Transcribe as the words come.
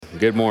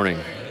Good morning.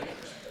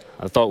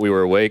 I thought we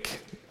were awake.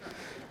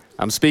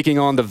 I'm speaking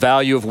on the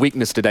value of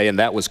weakness today, and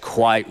that was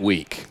quite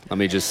weak, let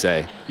me just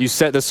say. You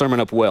set this sermon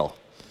up well.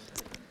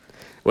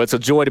 Well, it's a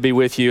joy to be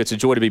with you. It's a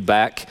joy to be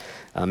back.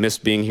 I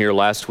missed being here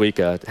last week.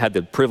 I had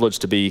the privilege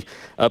to be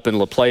up in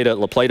La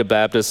Plata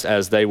Baptist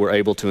as they were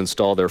able to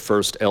install their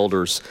first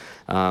elders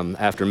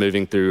after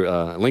moving through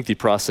a lengthy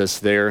process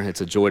there.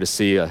 It's a joy to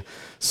see a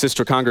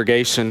sister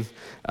congregation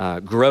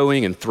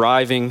growing and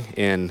thriving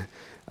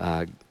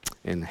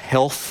in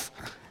health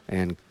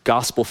and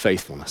gospel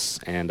faithfulness.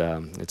 And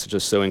it's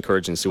just so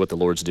encouraging to see what the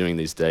Lord's doing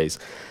these days.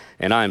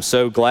 And I am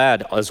so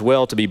glad as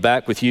well to be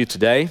back with you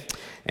today.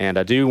 And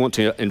I do want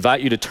to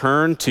invite you to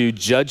turn to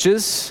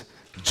Judges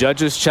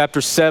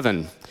chapter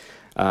 7.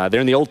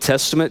 There in the Old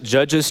Testament,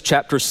 Judges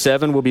chapter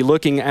 7. We'll be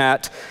looking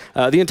at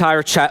the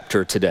entire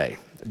chapter today,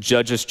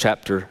 Judges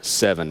chapter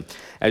 7.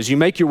 As you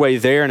make your way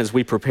there and as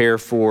we prepare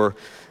for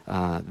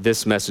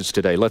this message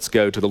today, let's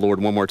go to the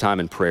Lord one more time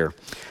in prayer.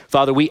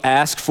 Father, we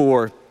ask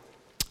for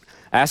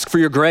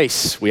your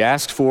grace. We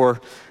ask for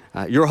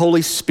your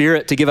Holy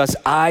Spirit to give us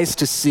eyes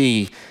to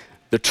see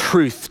the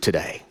truth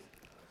today.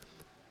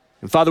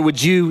 And Father,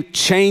 would you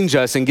change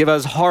us and give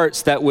us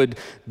hearts that would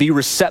be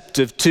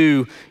receptive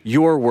to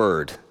your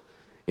word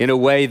in a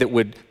way that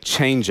would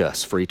change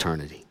us for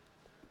eternity.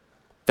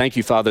 Thank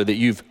you, Father, that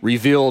you've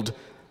revealed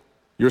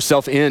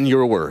yourself in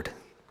your word.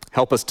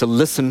 Help us to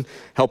listen,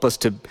 help us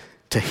to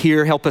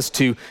hear, help us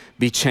to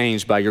be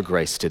changed by your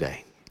grace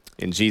today.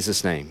 In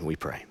Jesus' name we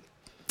pray.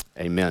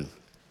 Amen.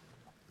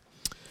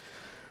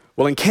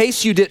 Well, in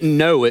case you didn't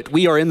know it,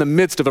 we are in the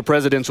midst of a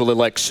presidential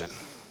election.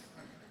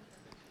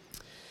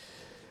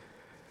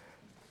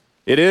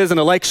 It is an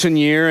election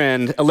year,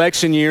 and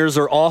election years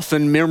are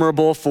often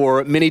memorable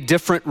for many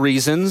different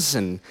reasons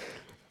and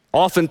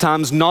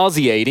oftentimes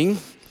nauseating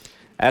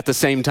at the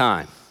same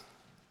time.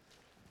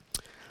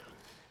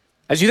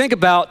 As you think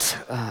about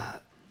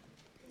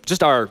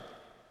just our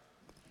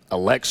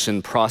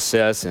election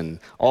process and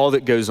all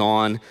that goes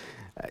on,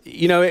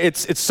 you know,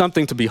 it's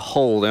something to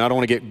behold, and I don't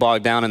want to get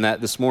bogged down in that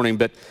this morning,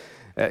 but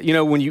you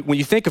know, when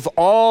you think of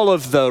all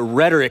of the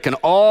rhetoric and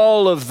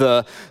all of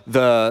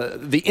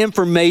the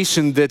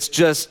information that's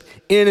just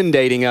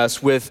inundating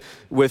us with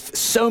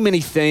so many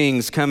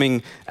things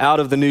coming out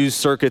of the news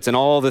circuits and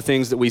all the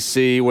things that we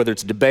see, whether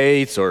it's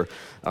debates or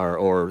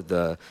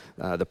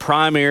the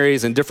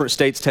primaries in different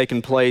states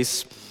taking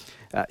place.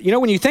 You know,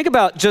 when you think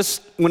about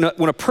just when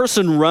a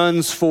person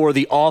runs for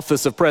the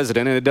office of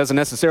president, and it doesn't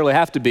necessarily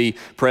have to be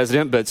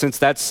president, but since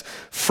that's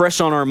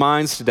fresh on our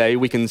minds today,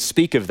 we can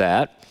speak of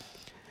that.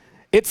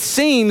 It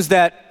seems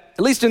that,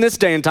 at least in this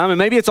day and time, and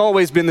maybe it's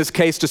always been this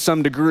case to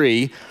some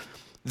degree,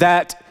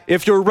 that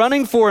if you're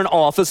running for an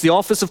office, the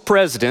office of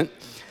president,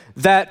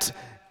 that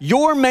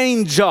your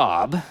main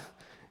job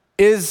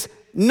is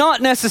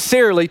not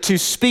necessarily to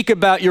speak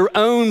about your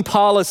own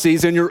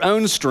policies and your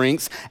own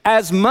strengths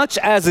as much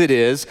as it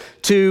is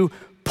to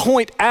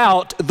point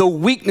out the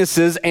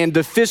weaknesses and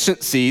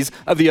deficiencies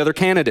of the other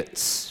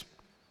candidates.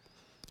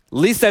 At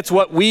least that's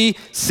what we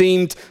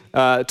seemed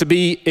to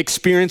be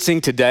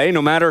experiencing today,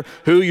 no matter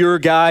who your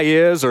guy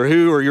is or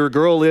who or your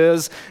girl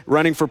is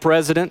running for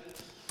president.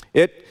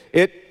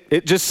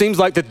 It just seems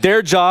like that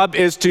their job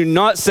is to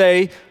not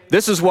say,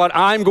 this is what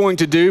I'm going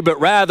to do, but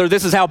rather,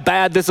 this is how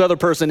bad this other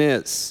person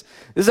is.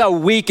 This is how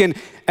weak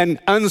and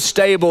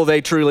unstable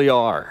they truly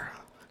are.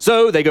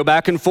 So they go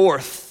back and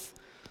forth,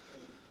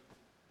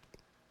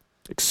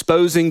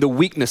 exposing the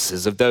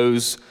weaknesses of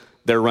those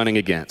they're running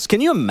against. Can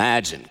you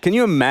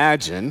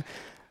imagine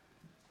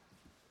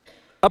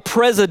a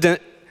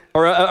president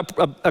or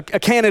a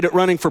candidate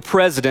running for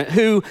president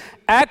who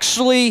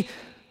actually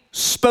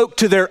spoke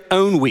to their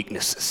own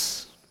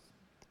weaknesses?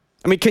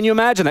 I mean, can you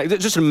imagine that?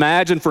 Just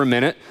imagine for a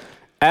minute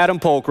Adam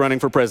Polk running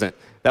for president.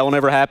 That will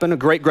never happen. A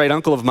great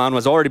uncle of mine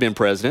has already been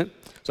president,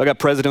 so I got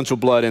presidential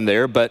blood in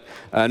there, but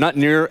not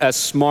near as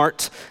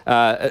smart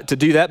to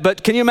do that.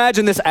 But can you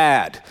imagine this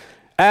ad?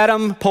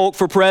 Adam Polk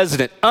for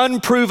president,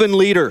 unproven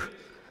leader,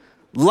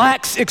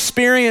 lacks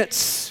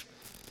experience,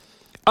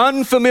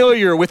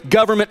 unfamiliar with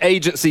government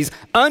agencies,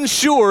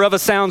 unsure of a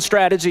sound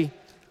strategy.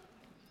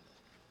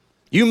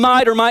 You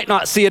might or might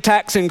not see a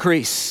tax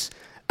increase.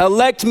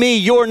 Elect me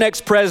your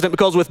next president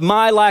because with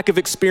my lack of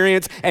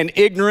experience and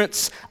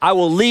ignorance, I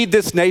will lead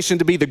this nation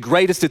to be the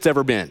greatest it's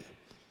ever been.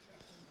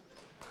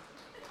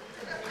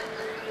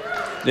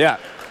 Yeah.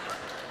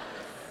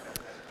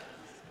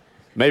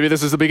 Maybe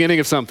this is the beginning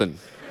of something.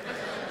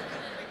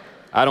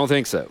 I don't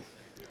think so.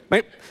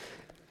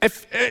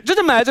 Just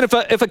imagine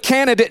if a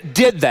candidate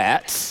did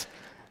that.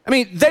 I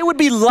mean, they would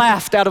be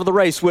laughed out of the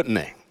race, wouldn't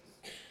they?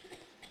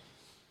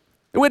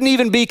 It wouldn't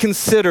even be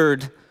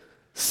considered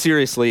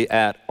seriously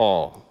at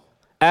all.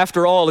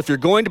 After all, if you're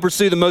going to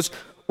pursue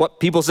what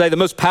people say, the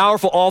most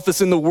powerful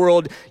office in the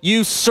world,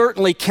 you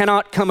certainly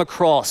cannot come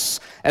across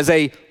as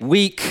a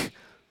weak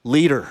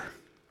leader.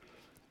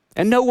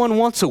 And no one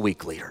wants a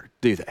weak leader,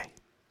 do they?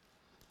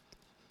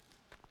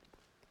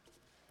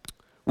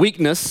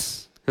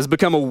 Weakness has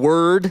become a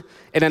word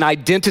and an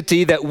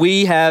identity that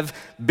we have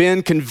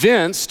been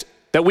convinced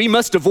that we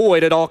must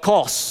avoid at all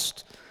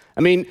costs.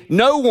 I mean,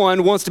 no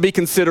one wants to be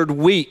considered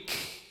weak.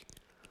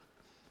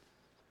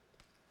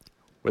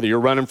 Whether you're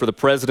running for the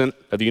president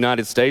of the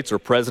United States or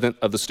president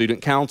of the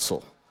student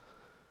council.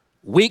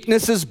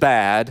 Weakness is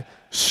bad,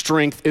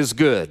 strength is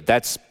good.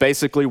 That's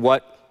basically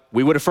what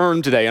we would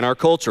affirm today in our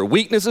culture.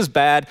 Weakness is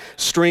bad,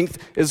 strength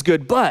is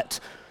good. But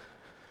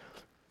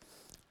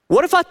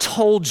what if I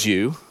told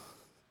you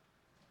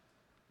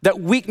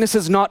that weakness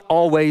is not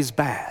always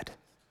bad?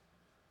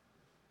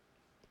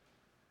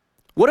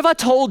 What if I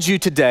told you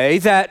today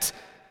that,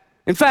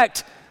 in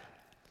fact,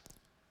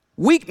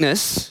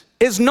 weakness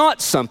is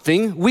not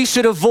something we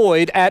should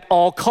avoid at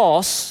all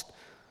costs,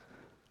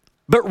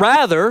 but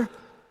rather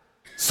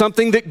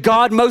something that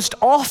God most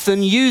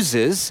often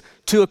uses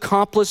to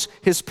accomplish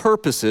his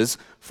purposes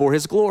for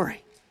his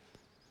glory?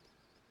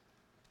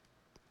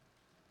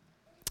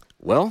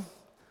 Well,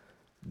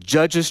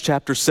 Judges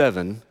chapter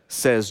 7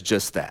 says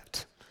just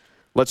that.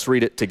 Let's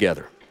read it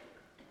together.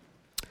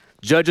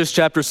 Judges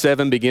chapter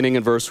 7, beginning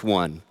in verse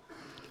 1.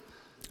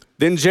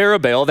 Then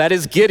Jerubbaal, that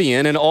is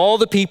Gideon, and all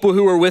the people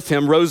who were with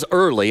him rose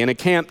early and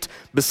encamped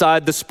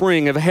beside the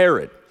spring of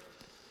Harod.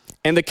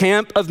 And the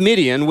camp of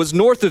Midian was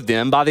north of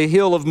them by the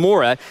hill of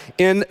Moreh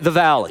in the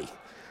valley.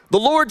 The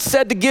Lord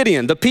said to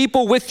Gideon, the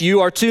people with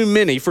you are too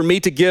many for me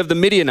to give the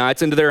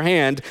Midianites into their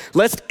hand,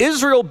 lest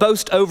Israel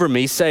boast over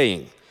me,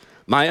 saying,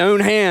 my own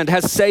hand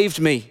has saved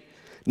me.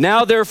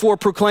 Now therefore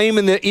proclaim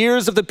in the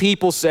ears of the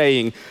people,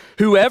 saying,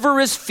 whoever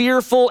is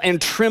fearful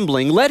and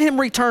trembling, let him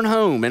return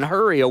home and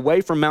hurry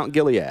away from Mount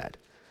Gilead.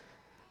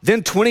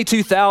 Then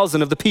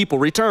 22,000 of the people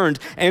returned,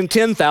 and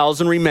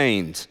 10,000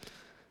 remained.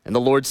 And the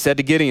Lord said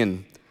to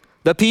Gideon,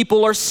 the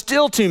people are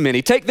still too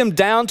many. Take them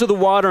down to the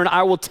water, and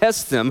I will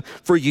test them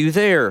for you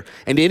there.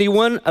 And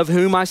anyone of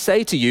whom I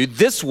say to you,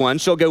 this one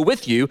shall go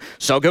with you,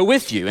 shall go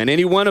with you. And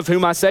anyone of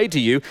whom I say to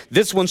you,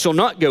 this one shall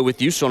not go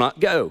with you, shall not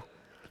go.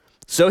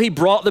 So he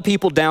brought the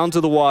people down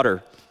to the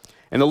water.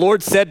 And the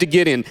Lord said to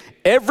Gideon,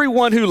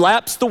 everyone who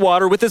laps the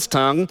water with his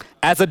tongue,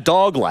 as a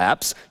dog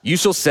laps, you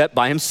shall set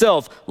by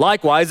himself.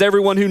 Likewise,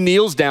 everyone who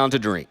kneels down to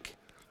drink.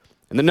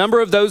 And the number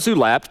of those who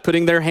lapped,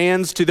 putting their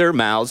hands to their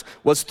mouths,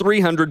 was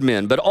 300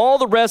 men. But all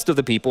the rest of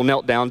the people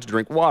knelt down to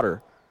drink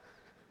water.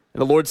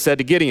 And the Lord said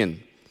to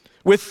Gideon,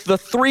 with the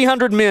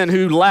 300 men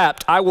who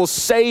lapped, I will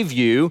save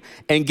you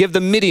and give the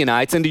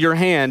Midianites into your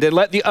hand, and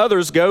let the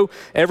others go,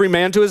 every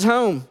man to his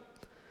home.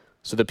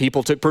 So the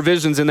people took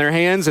provisions in their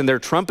hands and their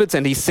trumpets,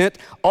 and he sent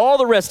all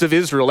the rest of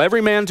Israel,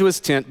 every man to his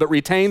tent, but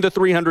retained the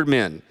 300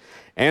 men.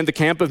 And the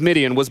camp of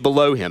Midian was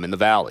below him in the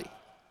valley.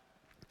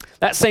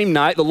 That same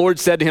night, the Lord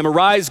said to him,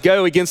 arise,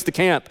 go against the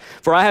camp,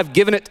 for I have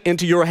given it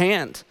into your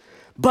hand.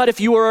 But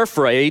if you are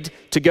afraid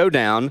to go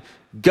down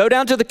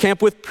to the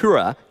camp with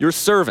Purah, your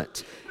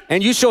servant,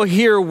 and you shall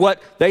hear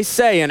what they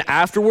say, and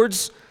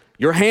afterwards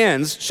your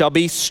hands shall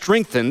be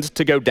strengthened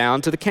to go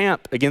down to the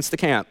camp, against the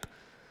camp.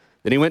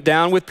 Then he went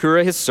down with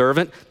Purah his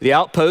servant, the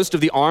outpost of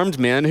the armed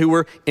men who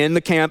were in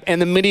the camp,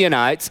 and the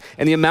Midianites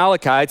and the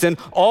Amalekites, and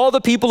all the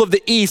people of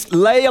the east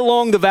lay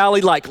along the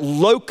valley like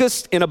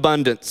locusts in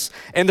abundance,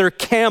 and their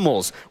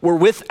camels were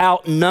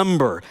without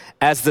number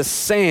as the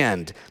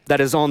sand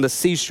that is on the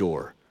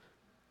seashore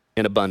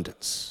in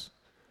abundance.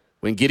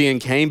 When Gideon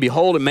came,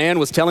 behold, a man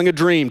was telling a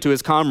dream to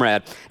his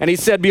comrade, and he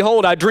said,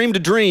 behold, I dreamed a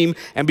dream,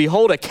 and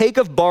behold, a cake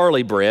of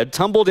barley bread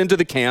tumbled into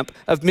the camp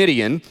of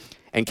Midian,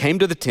 and came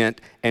to the tent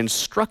and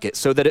struck it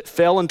so that it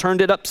fell and turned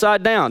it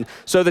upside down.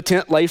 So the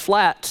tent lay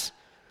flat.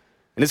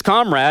 And his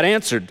comrade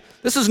answered,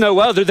 this is no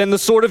other than the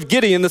sword of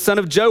Gideon, the son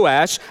of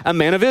Joash, a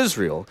man of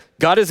Israel.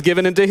 God has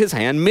given into his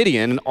hand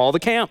Midian and all the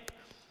camp.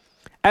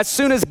 As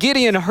soon as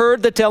Gideon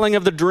heard the telling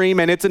of the dream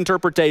and its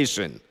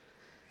interpretation,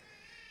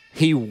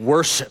 he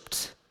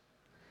worshiped.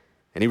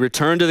 And he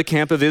returned to the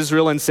camp of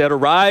Israel and said,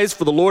 arise,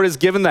 for the Lord has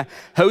given the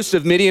host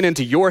of Midian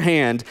into your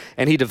hand.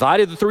 And he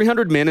divided the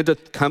 300 men into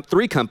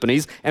 3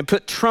 companies and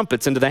put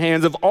trumpets into the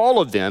hands of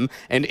all of them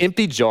and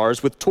empty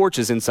jars with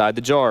torches inside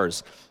the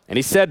jars. And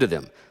he said to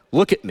them,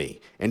 look at me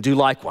and do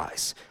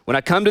likewise. When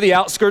I come to the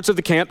outskirts of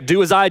the camp,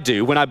 do as I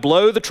do. When I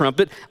blow the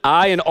trumpet,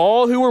 I and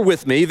all who are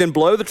with me, then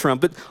blow the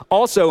trumpet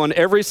also on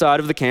every side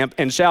of the camp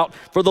and shout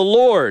for the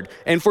Lord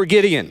and for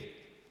Gideon.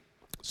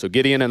 So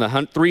Gideon and the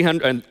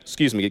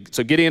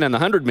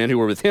 100 men who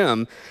were with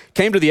him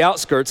came to the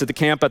outskirts of the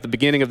camp at the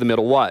beginning of the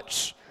middle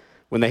watch,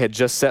 when they had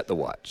just set the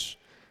watch.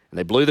 And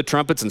they blew the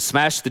trumpets and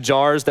smashed the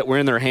jars that were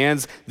in their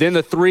hands. Then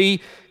the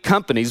 3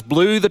 companies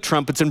blew the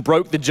trumpets and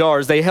broke the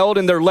jars. They held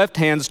in their left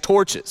hands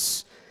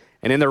torches,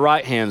 and in their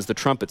right hands the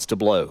trumpets to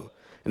blow.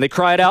 And they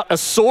cried out, a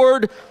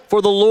sword for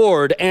the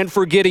Lord and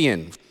for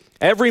Gideon.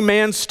 Every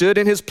man stood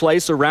in his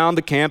place around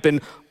the camp,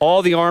 and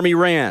all the army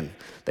ran.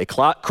 They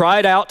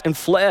cried out and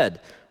fled.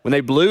 When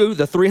they blew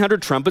the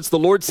 300 trumpets, the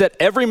Lord set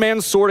every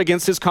man's sword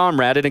against his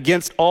comrade and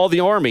against all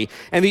the army.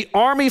 And the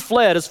army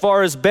fled as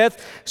far as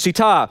Beth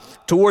Shittah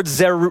towards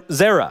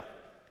Zerah,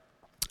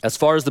 as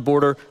far as the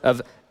border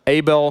of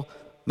Abel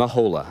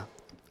Maholah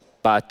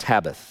by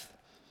Tabbath.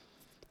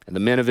 And the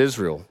men of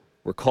Israel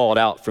were called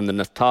out from the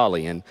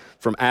Naphtali and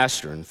from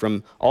Asher and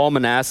from all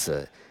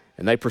Manasseh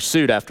and they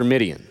pursued after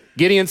Midian.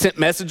 Gideon sent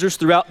messengers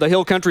throughout the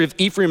hill country of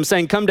Ephraim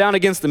saying, "Come down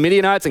against the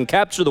Midianites and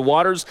capture the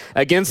waters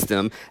against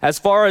them, as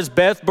far as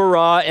Beth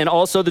Barah and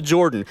also the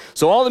Jordan."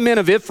 So all the men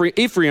of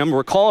Ephraim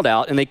were called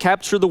out, and they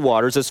captured the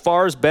waters as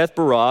far as Beth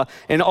Barah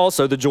and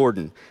also the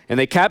Jordan. And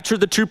they captured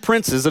the two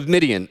princes of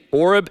Midian,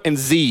 Oreb and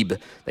Zeb.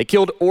 They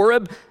killed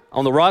Oreb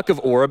on the rock of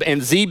Oreb,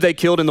 and Zeb they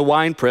killed in the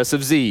winepress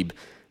of Zeb.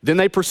 Then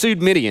they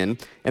pursued Midian,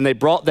 and they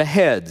brought the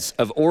heads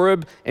of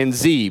Oreb and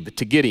Zeb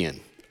to Gideon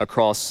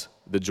across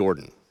the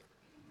Jordan.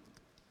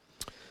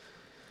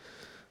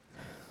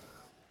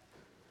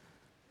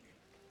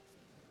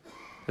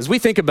 As we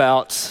think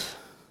about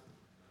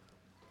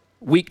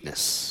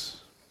weakness,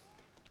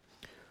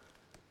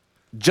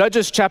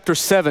 Judges chapter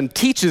 7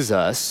 teaches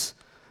us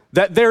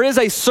that there is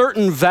a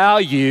certain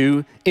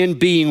value in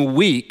being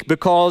weak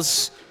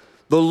because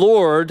the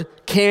Lord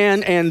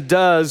can and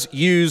does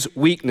use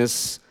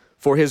weakness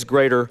for his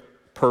greater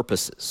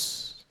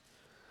purposes.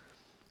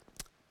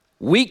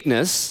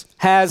 Weakness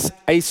has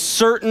a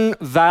certain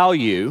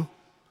value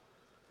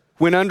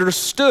when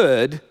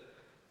understood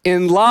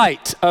in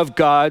light of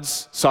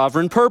God's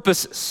sovereign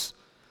purposes.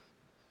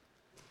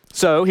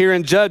 So here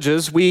in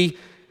Judges, I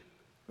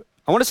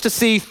want us to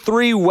see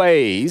three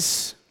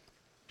ways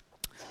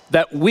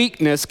that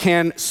weakness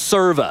can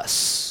serve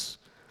us.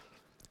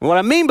 And what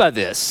I mean by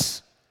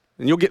this,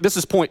 and this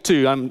is point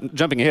 2, I'm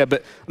jumping ahead,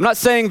 but I'm not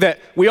saying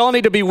that we all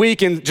need to be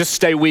weak and just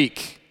stay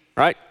weak,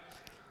 right?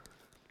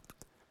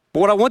 But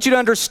what I want you to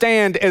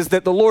understand is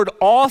that the Lord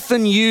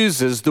often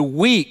uses the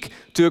weak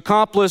to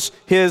accomplish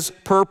his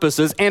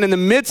purposes. And in the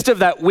midst of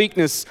that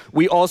weakness,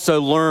 we also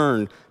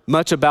learn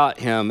much about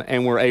him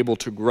and we're able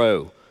to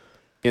grow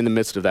in the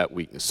midst of that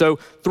weakness. So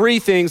 3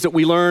 things that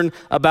we learn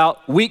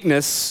about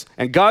weakness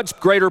and God's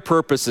greater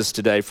purposes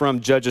today from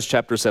Judges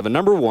chapter 7.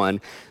 Number 1,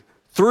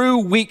 through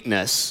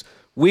weakness,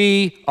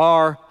 we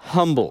are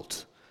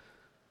humbled.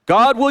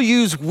 God will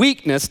use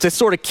weakness to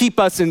sort of keep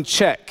us in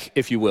check,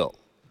 if you will.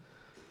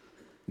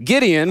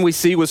 Gideon, we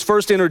see, was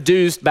first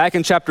introduced back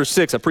in chapter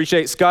 6. I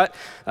appreciate Scott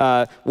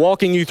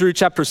walking you through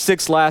chapter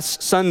 6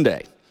 last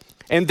Sunday.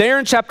 And there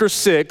in chapter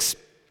 6,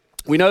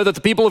 we know that the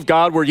people of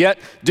God were yet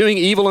doing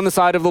evil in the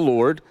sight of the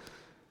Lord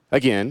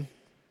again.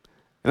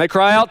 And they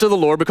cry out to the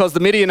Lord because the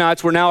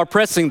Midianites were now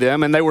oppressing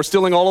them and they were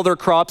stealing all of their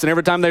crops. And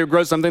every time they would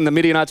grow something, the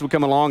Midianites would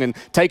come along and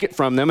take it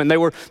from them. And they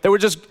were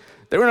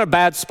in a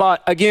bad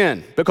spot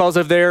again because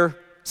of their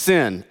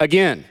sin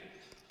again.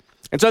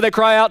 And so they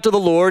cry out to the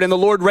Lord, and the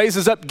Lord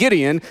raises up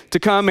Gideon to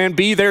come and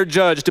be their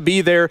judge, to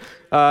be their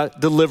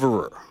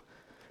deliverer.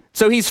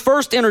 So he's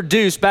first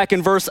introduced back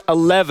in verse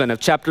 11 of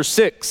chapter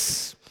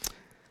 6,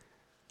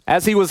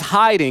 as he was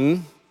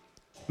hiding,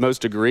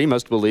 most agree,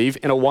 most believe,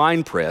 in a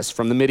winepress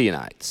from the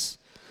Midianites.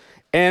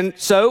 And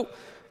so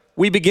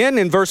we begin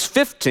in verse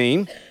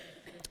 15.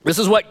 This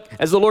is what,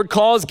 as the Lord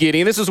calls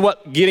Gideon, this is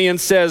what Gideon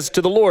says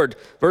to the Lord.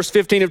 Verse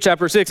 15 of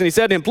chapter 6, and he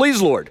said to him,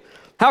 "Please, Lord,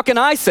 how can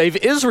I save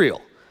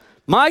Israel?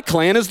 My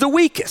clan is the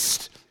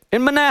weakest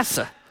in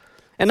Manasseh,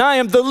 and I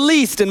am the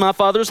least in my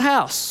father's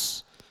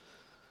house."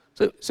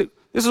 So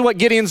this is what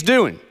Gideon's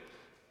doing.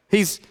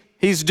 He's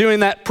doing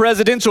that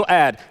presidential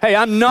ad. Hey,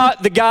 I'm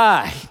not the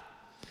guy.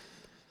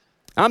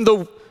 I'm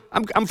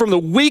from the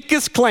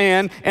weakest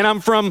clan, and I'm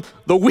from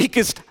the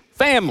weakest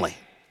family.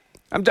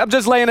 I'm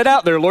just laying it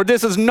out there, Lord.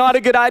 This is not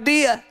a good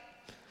idea.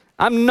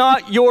 I'm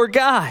not your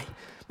guy.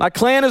 My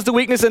clan is the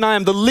weakness, and I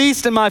am the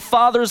least in my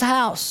father's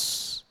house.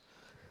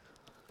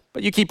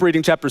 But you keep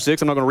reading chapter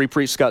 6. I'm not going to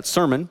re-preach Scott's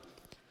sermon.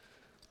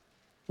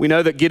 We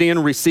know that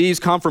Gideon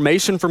receives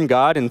confirmation from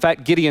God. In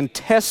fact, Gideon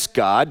tests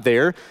God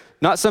there.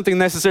 Not something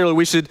necessarily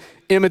we should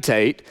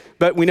imitate,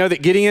 but we know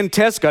that Gideon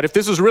tests God. If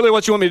this is really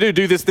what you want me to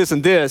do this, this,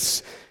 and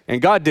this.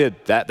 And God did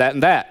that,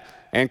 and that,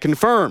 and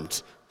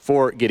confirmed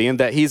for Gideon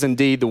that he's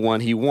indeed the one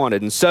he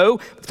wanted. And so,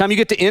 by the time you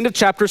get to end of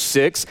chapter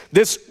 6,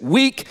 this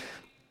weak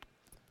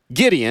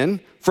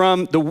Gideon,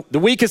 from the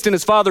weakest in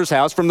his father's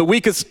house, from the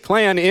weakest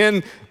clan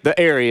in the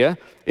area,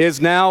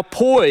 is now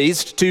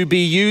poised to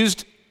be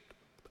used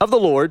of the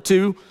Lord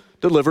to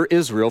deliver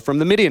Israel from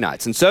the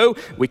Midianites. And so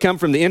we come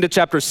from the end of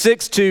chapter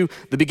 6 to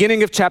the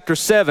beginning of chapter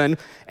 7,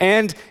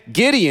 and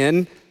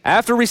Gideon,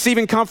 after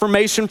receiving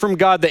confirmation from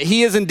God that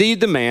he is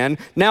indeed the man,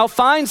 now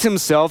finds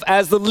himself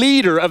as the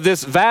leader of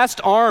this vast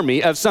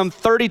army of some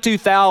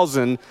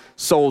 32,000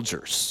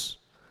 soldiers.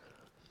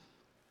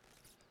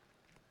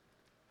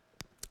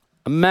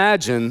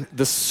 Imagine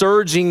the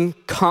surging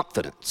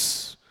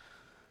confidence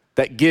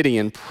that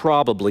Gideon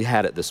probably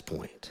had at this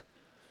point.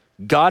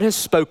 God has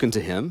spoken to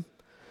him.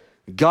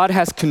 God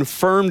has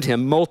confirmed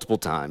him multiple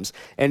times.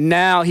 And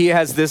now he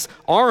has this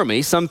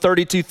army, some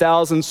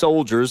 32,000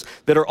 soldiers,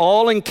 that are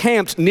all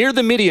encamped near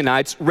the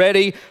Midianites,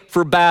 ready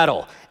for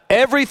battle.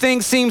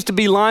 Everything seems to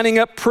be lining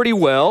up pretty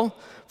well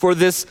for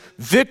this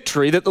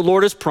victory that the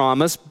Lord has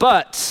promised.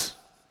 But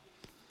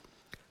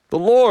the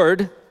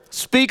Lord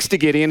speaks to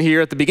Gideon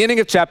here at the beginning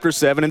of chapter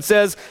 7 and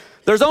says,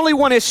 "There's only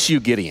one issue,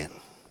 Gideon.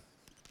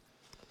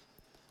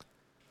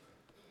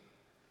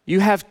 You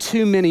have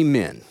too many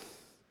men.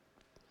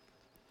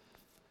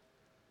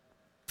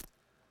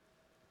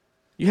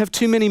 You have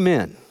too many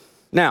men.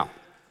 Now,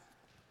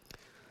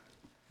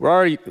 we're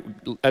already,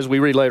 as we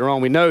read later on,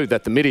 we know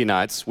that the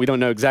Midianites, we don't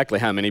know exactly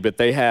how many, but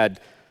they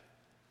had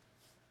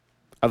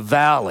a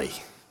valley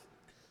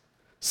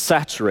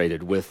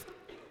saturated with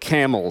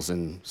camels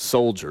and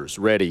soldiers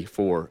ready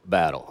for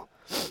battle.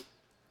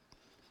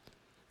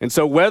 And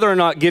so whether or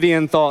not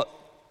Gideon thought,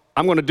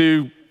 I'm going to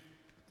do,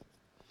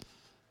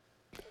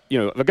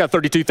 I've got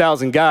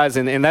 32,000 guys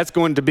and that's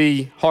going to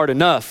be hard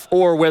enough,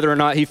 or whether or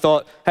not he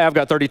thought, hey, I've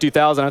got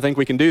 32,000, I think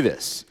we can do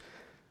this.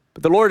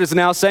 But the Lord is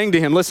now saying to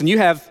him, listen, you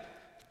have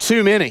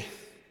too many.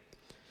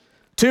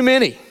 Too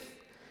many.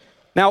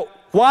 Now,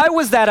 why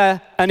was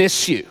that an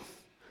issue?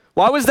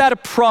 Why was that a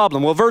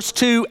problem? Well, verse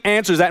 2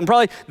 answers that, and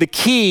probably the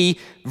key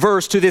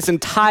verse to this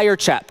entire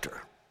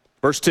chapter.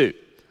 Verse 2.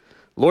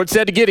 The Lord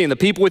said to Gideon, the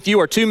people with you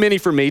are too many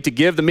for me to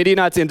give the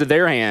Midianites into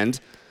their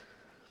hand,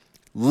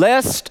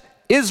 lest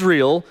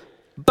Israel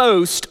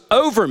boast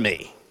over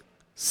me,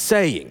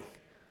 saying,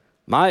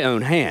 my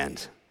own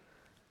hand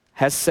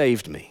has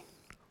saved me.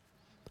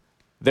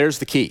 There's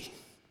the key.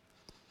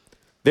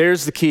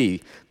 There's the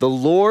key. The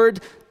Lord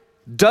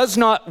does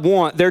not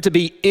want there to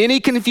be any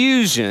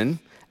confusion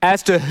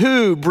as to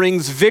who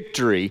brings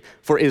victory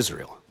for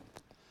Israel.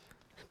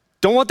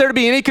 Don't want there to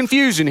be any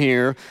confusion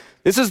here.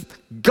 This is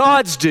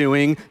God's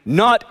doing,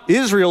 not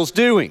Israel's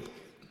doing.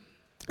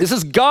 This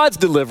is God's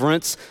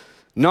deliverance,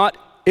 not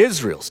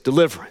Israel's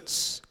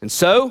deliverance. And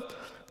so,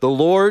 the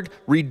Lord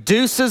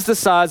reduces the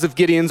size of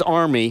Gideon's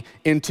army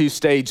into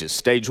stages.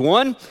 Stage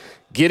 1,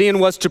 Gideon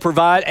was to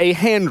provide a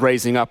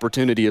hand-raising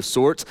opportunity of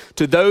sorts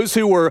to those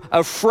who were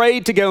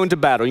afraid to go into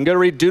battle. You can go to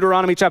read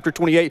Deuteronomy chapter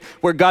 28,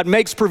 where God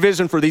makes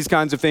provision for these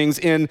kinds of things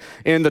in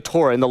the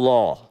Torah, in the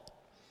law.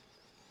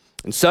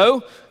 And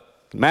so,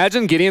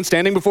 imagine Gideon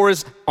standing before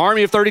his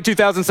army of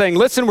 32,000 saying,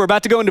 listen, we're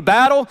about to go into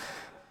battle.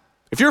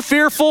 If you're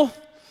fearful,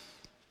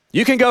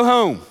 you can go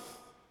home.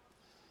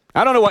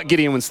 I don't know what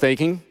Gideon was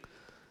thinking.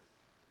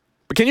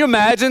 But can you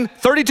imagine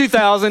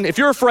 32,000, if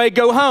you're afraid,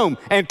 go home,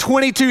 and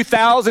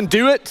 22,000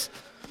 do it?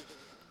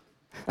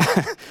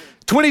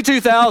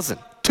 22,000,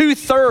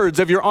 2/3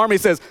 of your army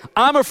says,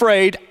 I'm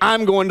afraid,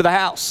 I'm going to the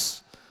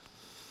house.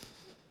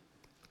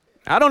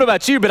 I don't know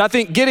about you, but I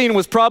think Gideon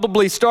was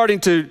probably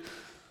starting to,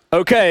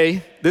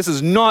 okay, this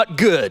is not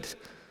good.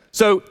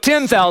 So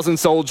 10,000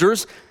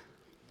 soldiers,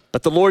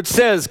 but the Lord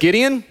says,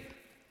 Gideon,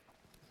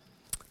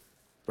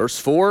 verse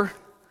 4,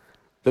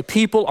 the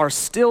people are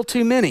still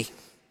too many.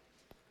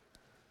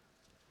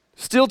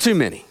 Still too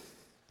many.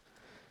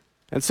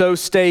 And so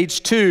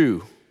stage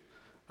 2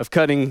 of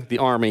cutting the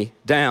army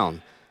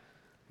down.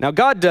 Now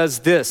God does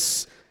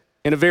this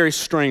in a very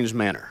strange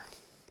manner.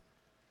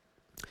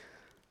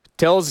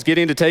 Tells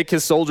Gideon to take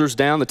his soldiers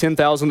down, the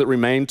 10,000 that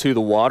remained, to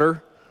the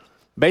water.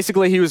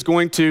 Basically, he was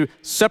going to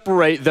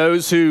separate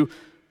those who,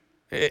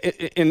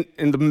 in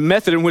the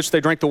method in which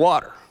they drank the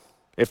water.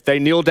 If they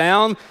kneel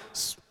down,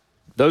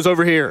 those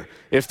over here.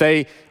 If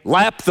they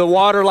lap the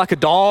water like a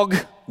dog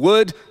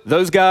would,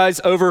 those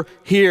guys over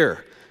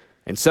here.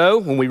 And so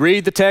when we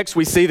read the text,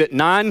 we see that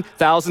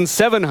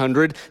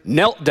 9,700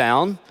 knelt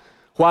down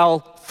while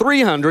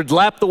 300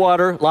 lapped the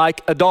water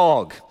like a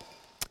dog.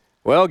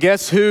 Well,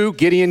 guess who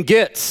Gideon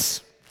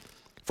gets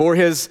for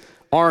his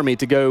army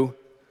to go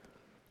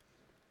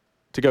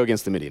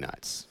against the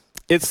Midianites?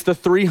 It's the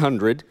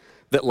 300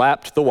 that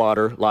lapped the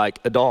water like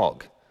a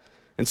dog.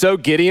 And so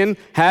Gideon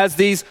has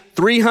these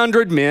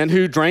 300 men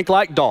who drank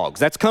like dogs.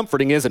 That's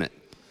comforting, isn't it?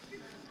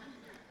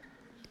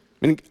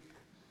 I mean,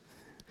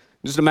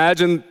 just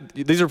imagine,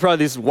 these are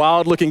probably these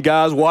wild-looking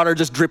guys, water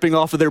just dripping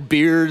off of their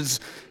beards,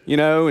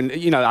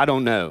 I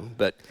don't know.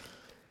 But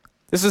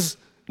this is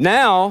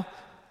now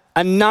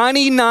a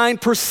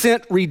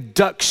 99%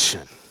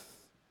 reduction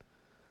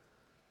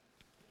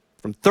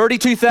from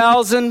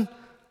 32,000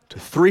 to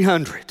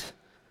 300.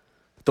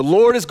 The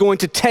Lord is going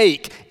to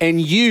take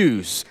and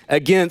use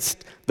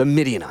against the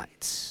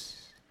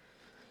Midianites.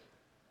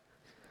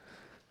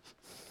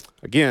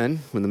 Again,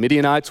 when the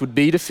Midianites would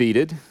be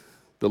defeated,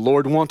 the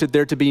Lord wanted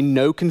there to be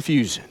no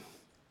confusion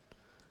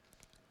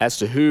as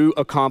to who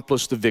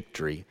accomplished the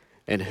victory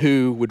and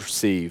who would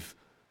receive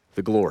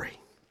the glory.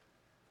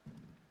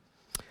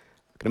 I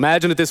can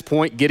imagine at this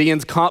point,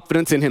 Gideon's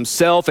confidence in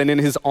himself and in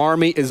his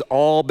army is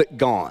all but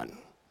gone.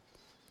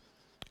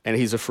 And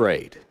he's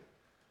afraid.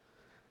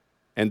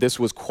 And this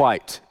was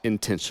quite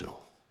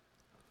intentional.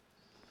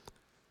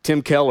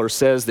 Tim Keller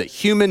says that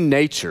human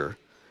nature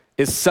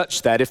is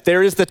such that if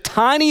there is the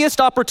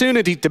tiniest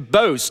opportunity to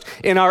boast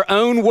in our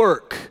own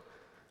work,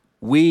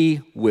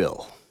 we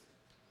will.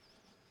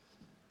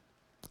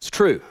 It's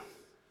true.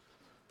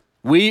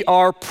 We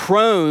are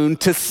prone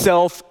to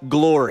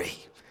self-glory.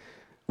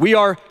 We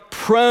are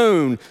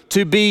prone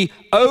to be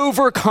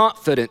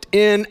overconfident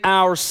in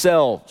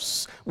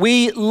ourselves.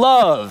 We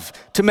love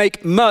to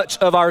make much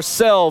of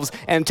ourselves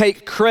and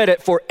take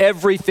credit for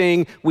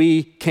everything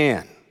we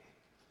can.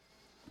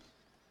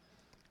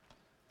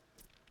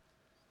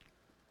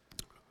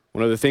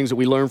 One of the things that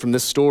we learn from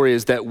this story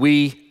is that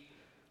we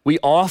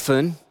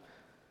often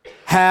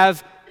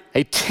have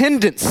a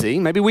tendency,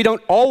 maybe we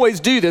don't always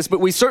do this, but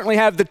we certainly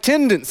have the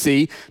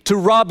tendency to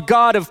rob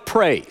God of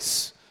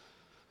praise.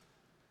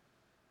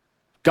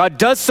 God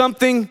does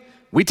something,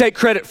 we take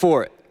credit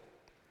for it.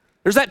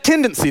 There's that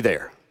tendency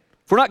there.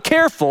 If we're not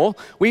careful,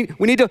 we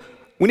need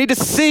to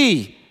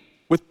see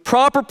with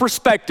proper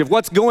perspective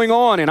what's going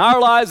on in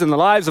our lives and the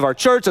lives of our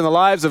church and the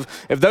lives of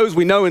those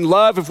we know and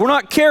love. If we're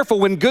not careful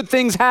when good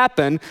things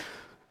happen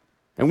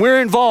and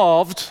we're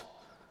involved,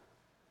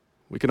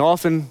 we can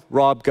often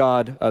rob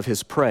God of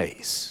his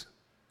praise.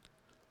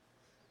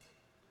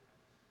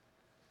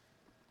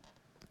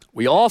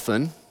 We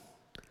often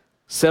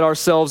set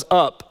ourselves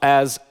up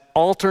as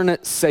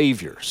alternate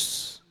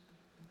saviors,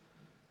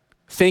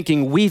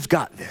 thinking we've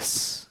got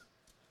this.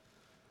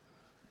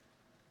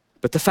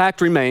 But the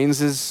fact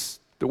remains is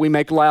that we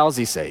make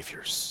lousy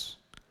saviors.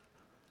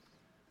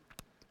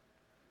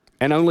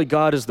 And only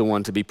God is the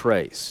one to be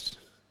praised.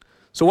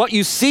 So what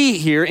you see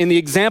here in the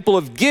example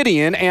of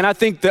Gideon, and I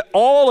think that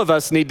all of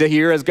us need to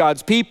hear as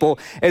God's people,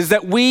 is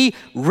that we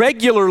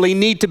regularly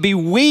need to be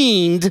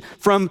weaned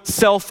from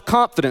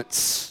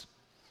self-confidence.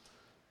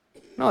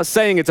 I'm not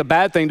saying it's a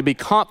bad thing to be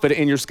confident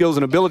in your skills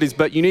and abilities,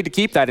 but you need to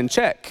keep that in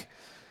check.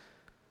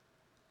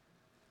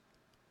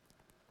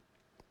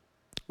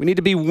 We need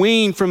to be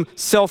weaned from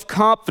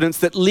self-confidence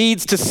that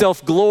leads to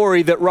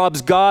self-glory that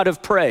robs God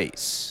of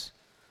praise.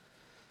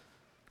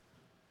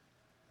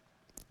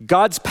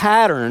 God's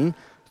pattern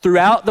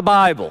throughout the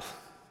Bible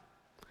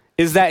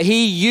is that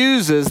he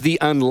uses the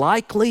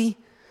unlikely,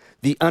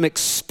 the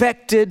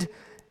unexpected,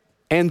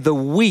 and the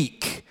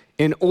weak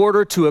in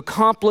order to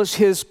accomplish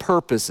his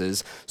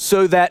purposes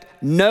so that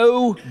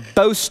no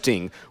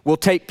boasting will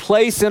take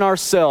place in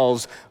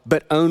ourselves,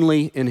 but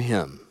only in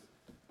him.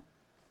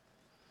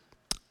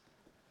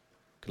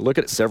 Look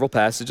at several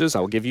passages. I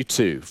will give you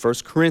two. 1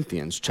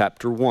 Corinthians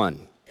chapter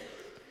 1.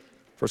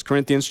 1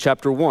 Corinthians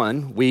chapter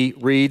 1, we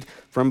read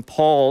from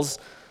Paul's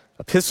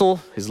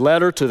epistle, his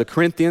letter to the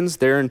Corinthians,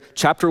 there in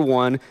chapter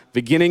 1,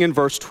 beginning in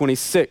verse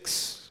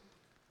 26.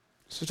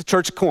 This is the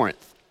church of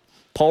Corinth.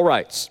 Paul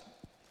writes,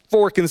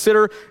 "For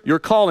consider your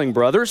calling,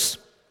 brothers.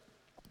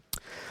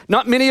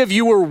 Not many of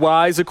you were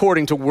wise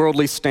according to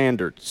worldly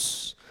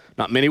standards.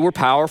 Not many were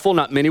powerful,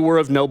 not many were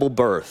of noble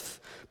birth.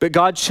 But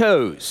God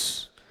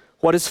chose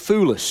what is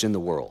foolish in the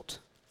world.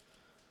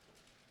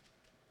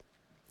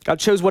 God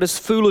chose what is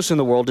foolish in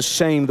the world to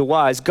shame the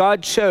wise.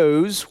 God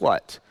chose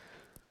what?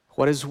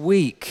 What is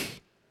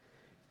weak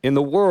in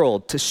the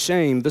world to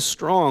shame the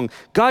strong.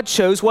 God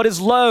chose what is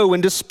low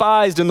and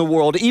despised in the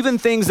world, even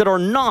things that are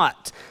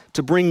not,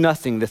 to bring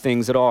nothing the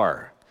things that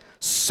are.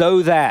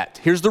 So that,"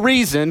 here's the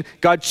reason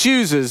God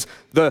chooses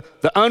the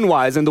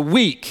unwise and the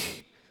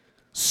weak,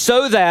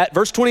 "so that,"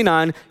 verse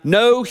 29,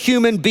 "no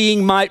human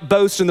being might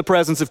boast in the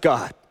presence of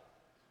God."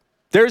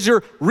 There's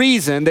your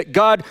reason that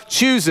God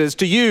chooses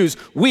to use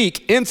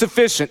weak,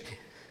 insufficient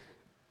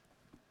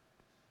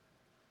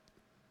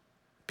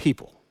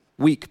people,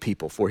 weak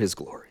people for his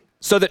glory.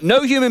 "So that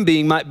no human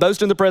being might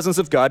boast in the presence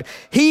of God.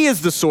 He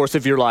is the source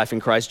of your life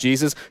in Christ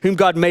Jesus, whom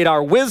God made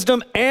our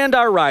wisdom and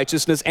our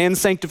righteousness and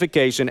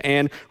sanctification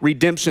and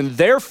redemption.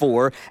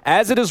 Therefore,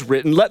 as it is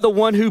written, let the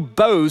one who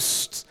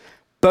boasts,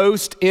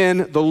 boast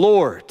in the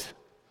Lord."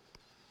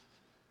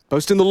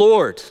 Boast in the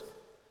Lord.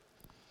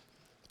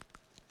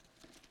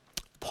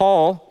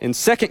 Paul, in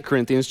 2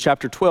 Corinthians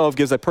chapter 12,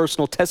 gives a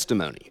personal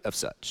testimony of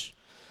such.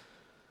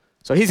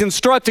 So he's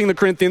instructing the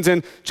Corinthians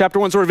in chapter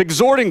 1, sort of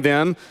exhorting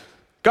them.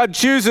 God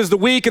chooses the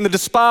weak and the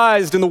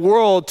despised in the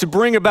world to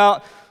bring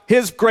about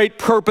his great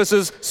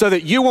purposes so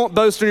that you won't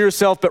boast in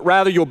yourself, but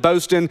rather you'll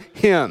boast in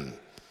him.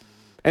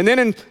 And then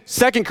in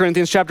 2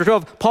 Corinthians chapter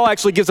 12, Paul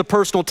actually gives a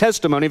personal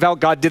testimony of how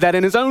God did that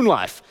in his own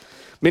life.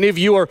 Many of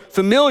you are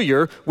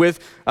familiar with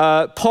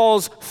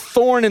Paul's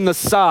thorn in the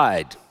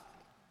side,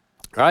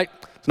 right?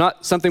 It's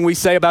not something we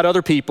say about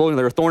other people, and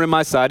they're a thorn in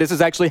my side. This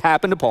has actually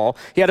happened to Paul.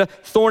 He had a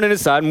thorn in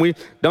his side, and we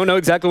don't know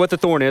exactly what the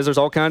thorn is. There's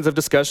all kinds of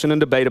discussion and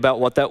debate about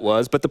what that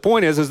was. But the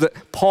point is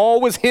that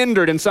Paul was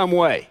hindered in some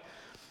way.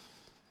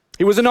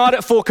 He was not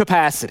at full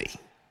capacity.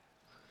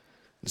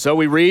 So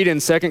we read in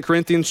 2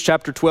 Corinthians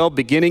chapter 12,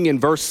 beginning in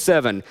verse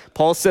 7,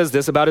 Paul says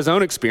this about his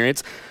own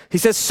experience. He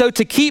says, "So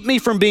to keep me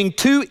from being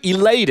too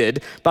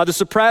elated by the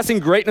surpassing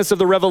greatness of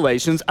the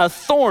revelations, a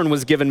thorn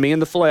was given me in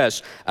the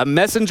flesh, a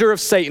messenger of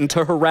Satan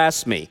to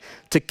harass me,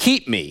 to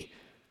keep me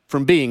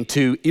from being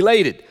too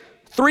elated.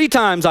 3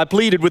 times I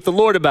pleaded with the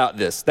Lord about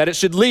this, that it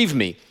should leave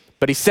me.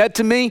 But he said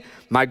to me,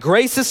 my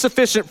grace is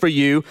sufficient for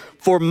you,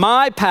 for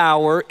my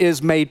power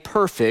is made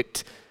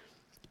perfect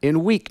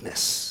in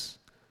weakness.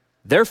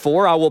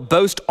 Therefore, I will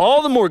boast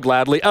all the more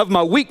gladly of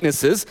my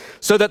weaknesses,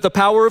 so that the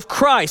power of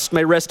Christ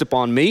may rest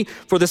upon me.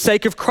 For the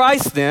sake of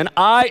Christ, then,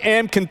 I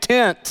am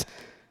content.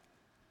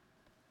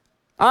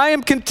 I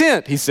am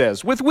content, he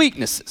says, with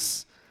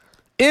weaknesses,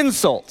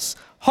 insults,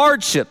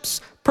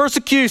 hardships,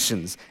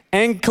 persecutions,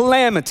 and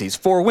calamities.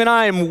 For when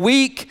I am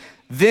weak,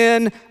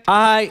 then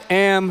I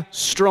am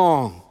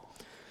strong."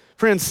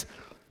 Friends,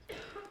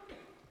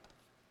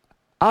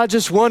 I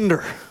just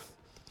wonder,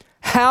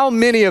 how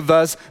many of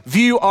us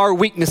view our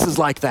weaknesses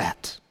like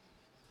that?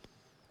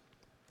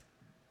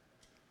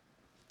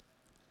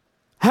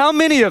 How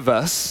many of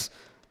us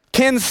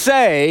can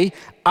say,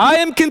 I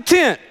am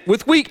content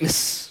with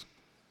weakness,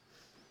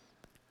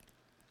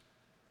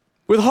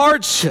 with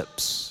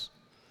hardships,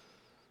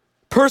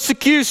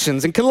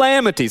 persecutions, and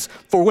calamities?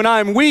 For when I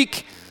am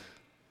weak,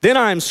 then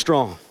I am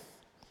strong.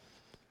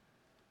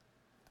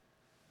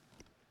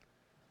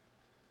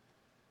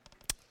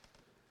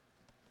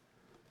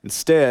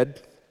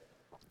 Instead,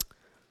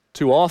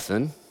 too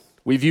often,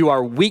 we view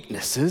our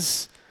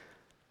weaknesses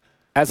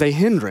as a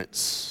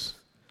hindrance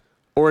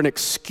or an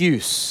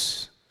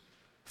excuse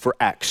for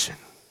action.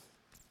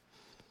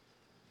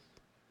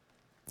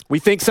 We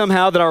think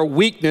somehow that our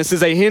weakness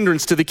is a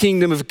hindrance to the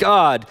kingdom of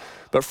God.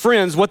 But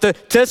friends, what the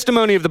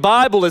testimony of the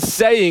Bible is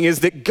saying is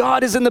that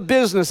God is in the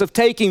business of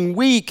taking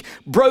weak,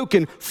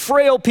 broken,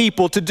 frail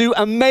people to do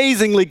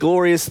amazingly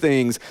glorious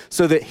things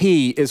so that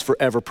He is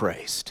forever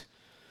praised.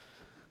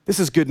 This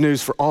is good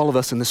news for all of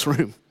us in this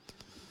room.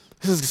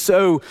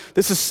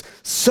 This is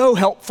so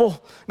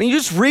helpful. I mean, you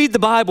just read the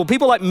Bible.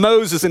 People like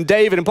Moses and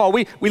David and Paul,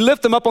 we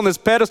lift them up on this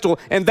pedestal,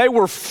 and they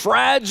were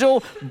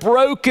fragile,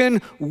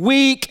 broken,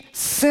 weak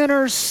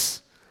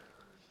sinners.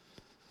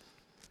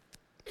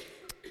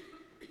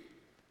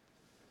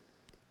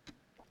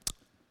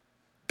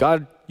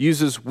 God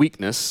uses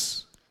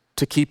weakness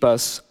to keep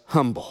us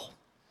humble.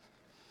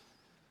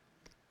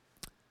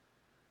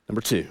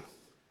 Number 2,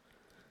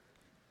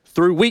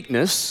 through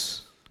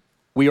weakness,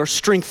 we are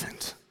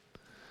strengthened.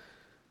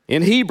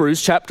 In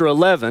Hebrews chapter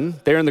 11,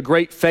 there in the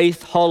Great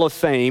Faith Hall of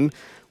Fame,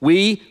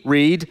 we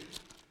read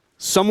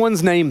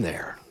someone's name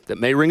there that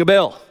may ring a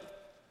bell.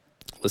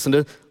 Listen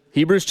to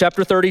Hebrews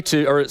chapter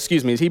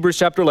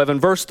 11,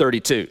 verse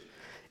 32.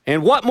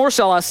 And what more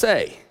shall I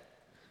say?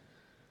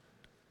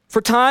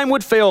 For time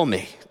would fail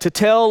me to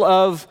tell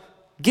of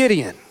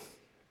Gideon,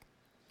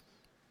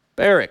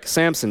 Barak,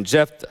 Samson,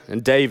 Jephthah,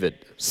 and David,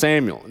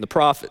 Samuel, and the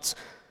prophets.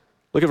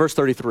 Look at verse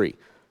 33.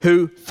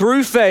 Who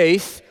through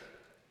faith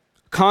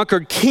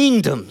conquered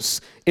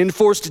kingdoms,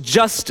 enforced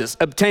justice,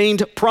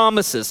 obtained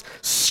promises,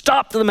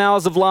 stopped the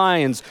mouths of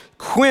lions,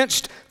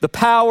 quenched the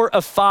power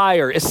of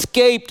fire,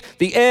 escaped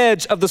the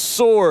edge of the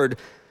sword.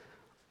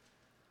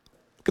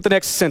 Look at the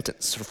next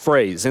sentence, or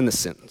phrase in the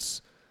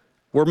sentence.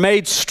 Were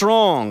made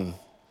strong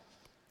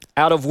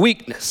out of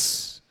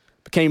weakness,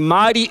 became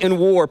mighty in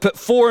war, put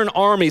foreign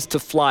armies to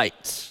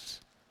flight.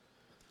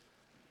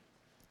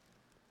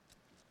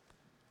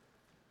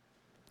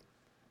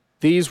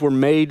 These were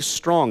made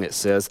strong, it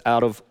says,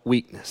 out of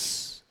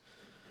weakness.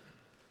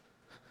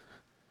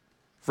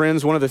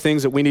 Friends, one of the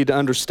things that we need to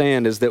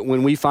understand is that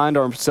when we find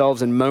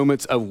ourselves in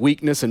moments of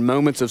weakness and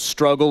moments of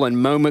struggle and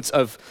moments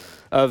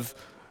of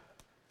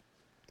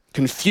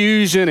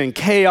confusion and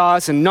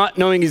chaos and not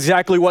knowing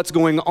exactly what's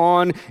going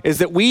on, is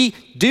that we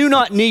do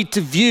not need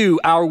to view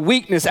our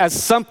weakness as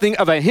something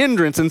of a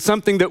hindrance and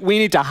something that we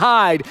need to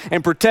hide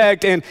and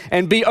protect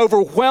and be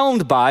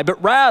overwhelmed by, but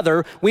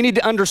rather we need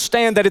to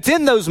understand that it's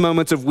in those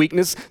moments of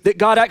weakness that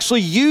God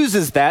actually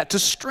uses that to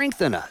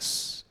strengthen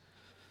us.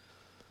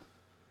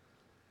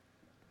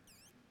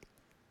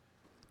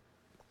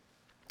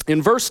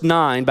 In verse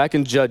 9, back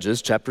in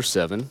Judges chapter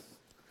 7,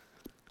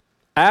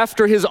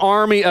 after his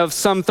army of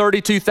some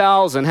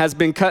 32,000 has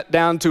been cut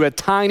down to a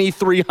tiny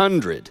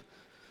 300,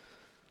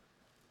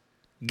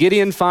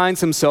 Gideon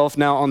finds himself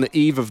now on the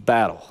eve of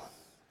battle.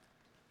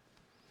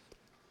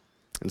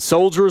 And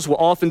soldiers will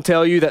often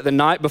tell you that the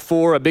night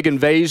before a big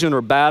invasion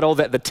or battle,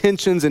 that the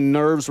tensions and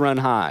nerves run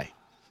high.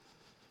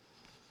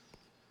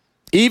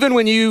 Even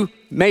when you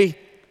may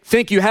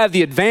think you have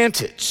the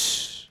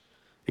advantage,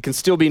 it can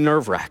still be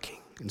nerve-wracking.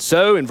 And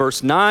so in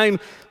verse 9,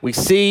 we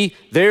see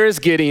there is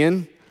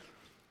Gideon.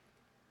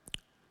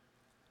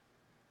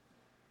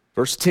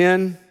 Verse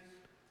 10,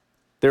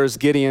 there is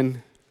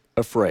Gideon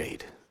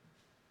afraid.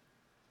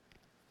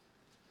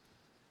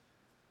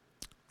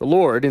 The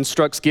Lord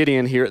instructs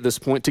Gideon here at this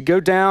point to go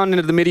down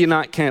into the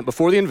Midianite camp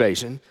before the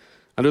invasion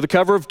under the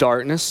cover of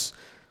darkness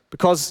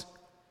because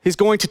he's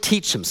going to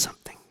teach him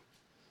something.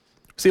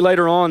 See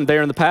later on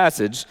there in the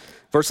passage,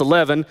 verse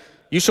 11,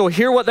 you shall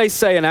hear what they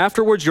say, and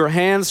afterwards your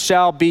hands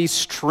shall be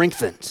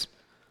strengthened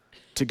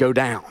to go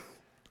down.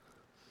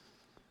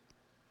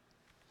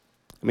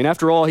 I mean,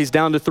 after all, he's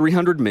down to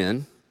 300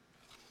 men,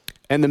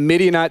 and the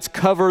Midianites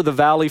cover the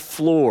valley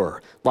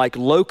floor like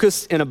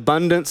locusts in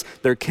abundance,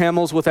 their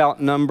camels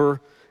without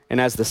number, and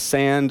as the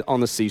sand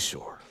on the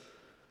seashore.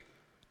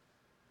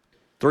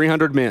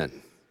 300 men,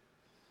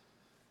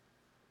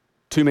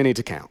 too many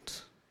to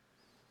count.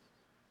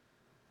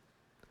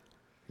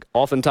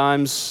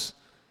 Oftentimes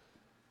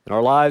in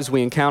our lives,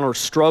 we encounter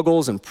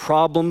struggles and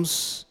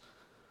problems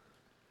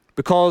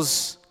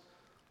because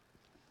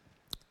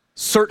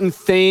certain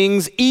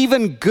things,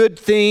 even good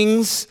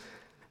things,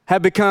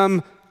 have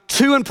become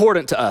too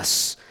important to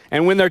us.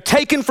 And when they're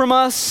taken from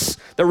us,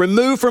 they're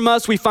removed from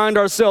us, we find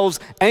ourselves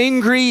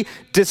angry,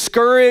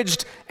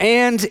 discouraged,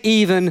 and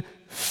even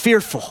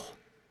fearful.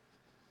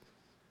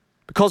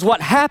 Because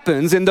what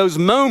happens in those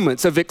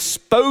moments of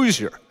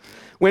exposure,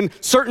 when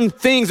certain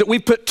things that we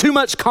put too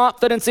much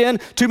confidence in,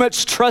 too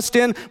much trust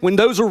in, when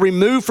those are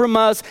removed from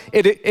us,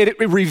 it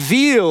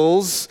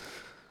reveals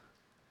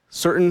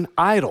certain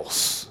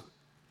idols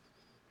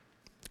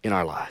in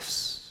our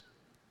lives.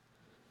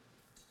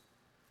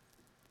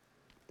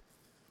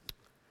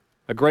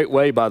 A great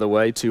way, by the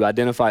way, to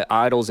identify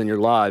idols in your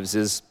lives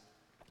is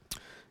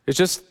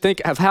just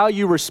think of how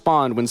you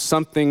respond when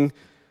something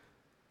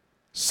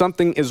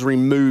is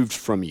removed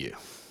from you.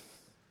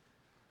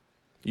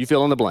 You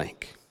fill in the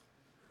blank.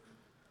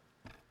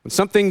 When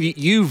something that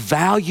you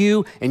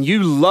value and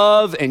you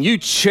love and you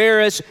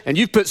cherish and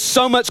you've put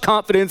so much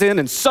confidence in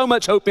and so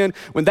much hope in,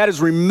 when that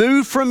is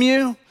removed from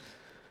you,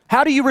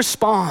 how do you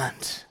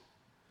respond?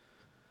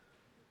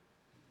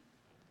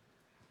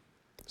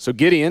 So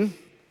Gideon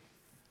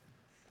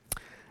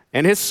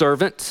and his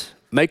servant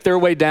make their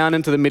way down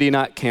into the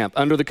Midianite camp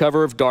under the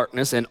cover of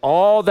darkness, and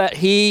all that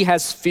he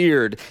has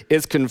feared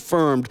is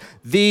confirmed.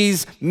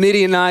 These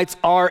Midianites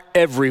are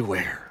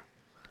everywhere.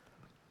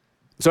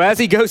 So as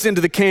he goes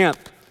into the camp,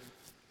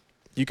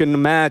 you can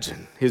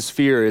imagine his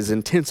fear is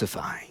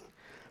intensifying.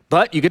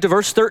 But you get to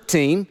verse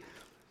 13.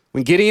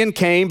 When Gideon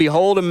came,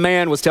 behold, a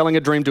man was telling a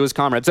dream to his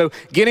comrade. So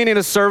Gideon and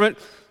his servant,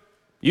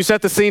 you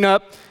set the scene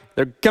up.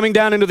 They're coming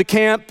down into the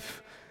camp,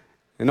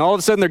 and all of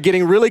a sudden they're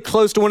getting really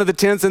close to one of the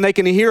tents, and they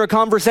can hear a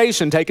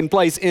conversation taking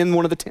place in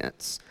one of the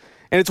tents.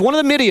 And it's one of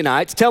the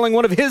Midianites telling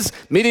one of his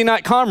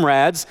Midianite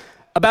comrades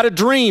about a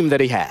dream that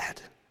he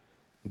had.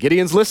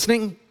 Gideon's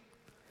listening.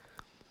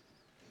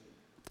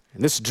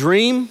 And this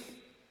dream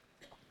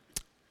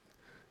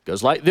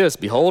goes like this.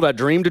 Behold, I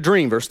dreamed a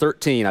dream. Verse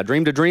 13, I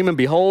dreamed a dream, and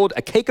behold,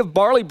 a cake of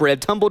barley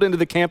bread tumbled into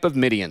the camp of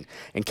Midian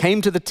and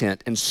came to the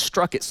tent and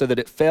struck it so that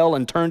it fell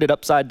and turned it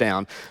upside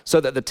down so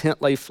that the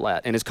tent lay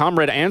flat. And his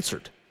comrade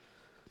answered,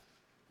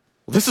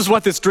 well, this is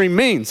what this dream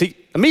means.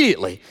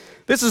 Immediately,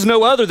 this is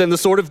no other than the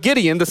sword of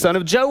Gideon, the son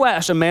of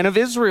Joash, a man of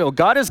Israel.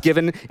 God has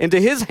given into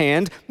his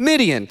hand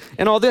Midian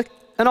and all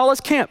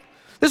his camp.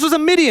 This was a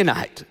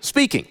Midianite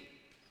speaking.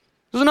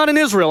 This was not an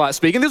Israelite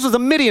speaking. This was a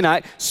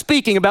Midianite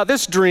speaking about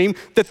this dream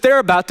that they're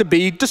about to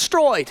be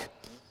destroyed.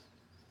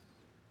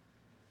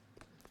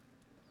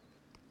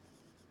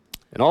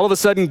 And all of a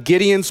sudden,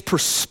 Gideon's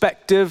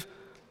perspective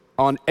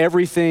on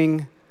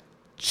everything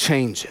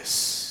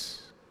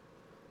changes.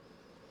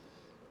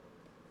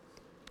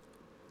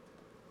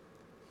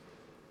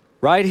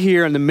 Right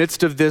here in the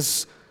midst of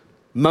this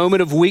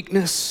moment of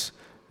weakness,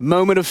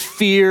 moment of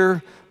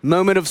fear,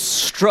 moment of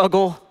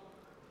struggle,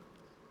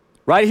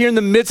 right here in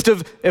the midst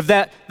of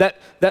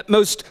that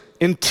most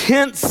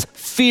intense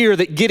fear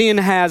that Gideon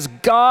has,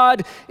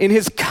 God in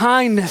his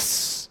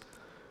kindness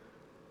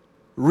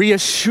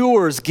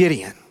reassures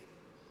Gideon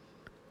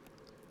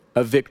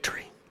of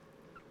victory.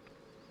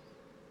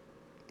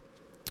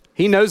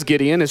 He knows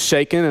Gideon is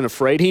shaken and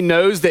afraid. He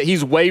knows that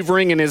he's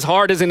wavering and his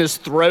heart is in his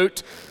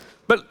throat.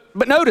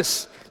 But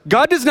notice,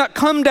 God does not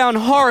come down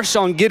harsh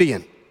on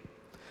Gideon.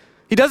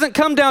 He doesn't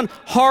come down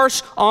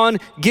harsh on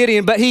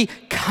Gideon, but he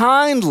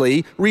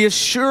kindly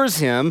reassures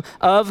him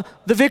of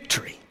the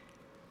victory.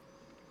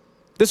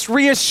 This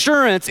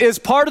reassurance is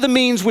part of the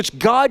means which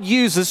God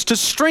uses to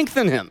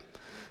strengthen him.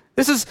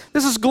 This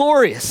is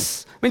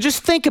glorious. I mean,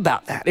 just think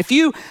about that. If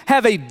you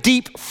have a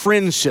deep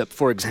friendship,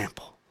 for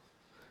example,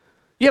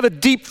 you have a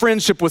deep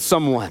friendship with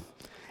someone,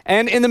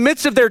 and in the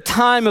midst of their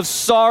time of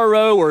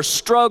sorrow or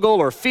struggle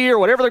or fear,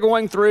 whatever they're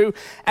going through,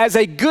 as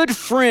a good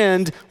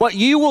friend, what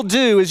you will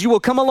do is you will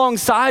come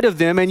alongside of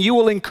them and you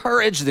will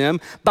encourage them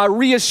by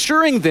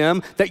reassuring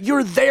them that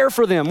you're there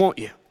for them, won't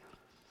you?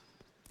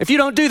 If you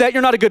don't do that,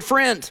 you're not a good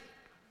friend.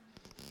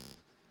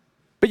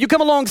 But you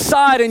come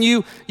alongside and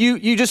you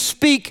just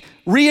speak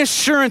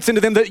reassurance into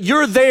them that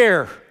you're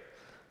there.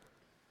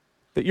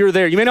 That you're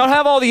there. You may not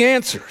have all the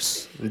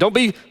answers. And don't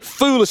be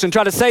foolish and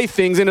try to say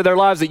things into their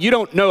lives that you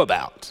don't know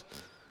about.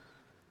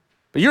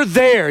 But you're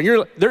there,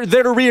 and they're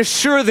there to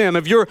reassure them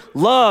of your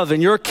love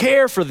and your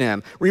care for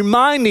them,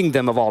 reminding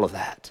them of all of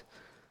that.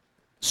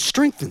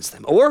 Strengthens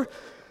them. Or,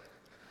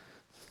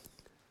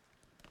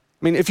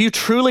 if you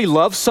truly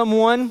love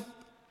someone,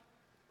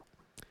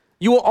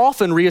 you will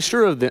often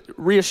reassure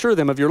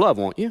them of your love,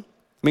 won't you?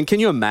 Can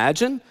you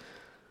imagine?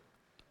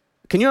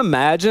 Can you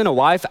imagine a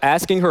wife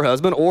asking her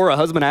husband or a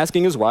husband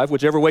asking his wife,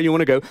 whichever way you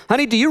want to go,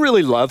 honey, do you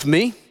really love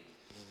me?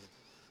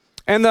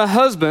 And the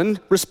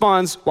husband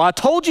responds, well, I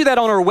told you that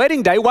on our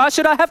wedding day. Why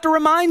should I have to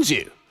remind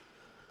you?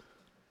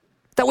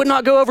 That would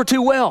not go over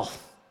too well.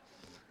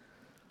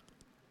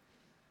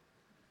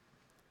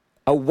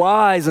 A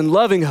wise and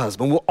loving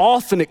husband will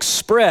often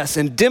express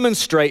and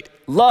demonstrate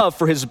love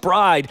for his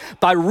bride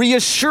by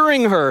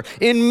reassuring her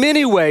in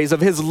many ways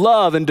of his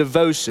love and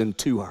devotion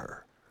to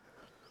her.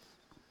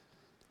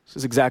 This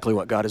is exactly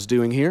what God is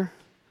doing here.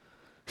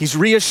 He's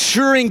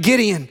reassuring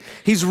Gideon.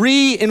 He's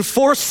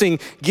reinforcing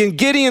in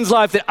Gideon's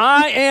life that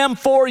I am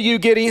for you,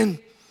 Gideon.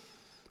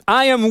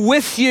 I am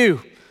with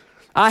you.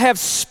 I have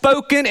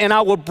spoken and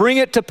I will bring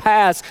it to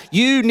pass.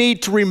 You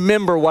need to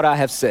remember what I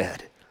have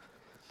said.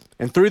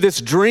 And through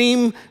this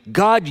dream,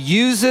 God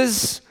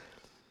uses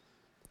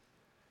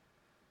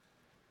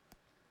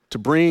to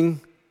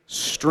bring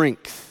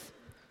strength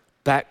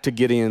back to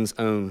Gideon's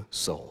own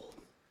soul.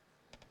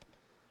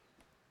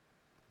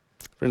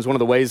 Friends, one of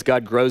the ways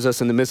God grows us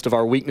in the midst of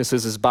our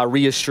weaknesses is by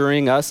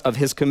reassuring us of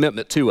his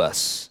commitment to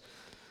us.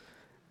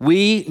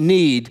 We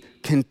need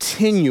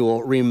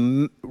continual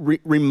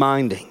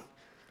reminding.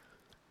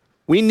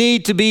 We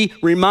need to be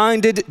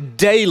reminded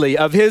daily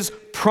of his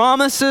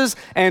promises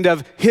and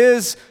of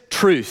his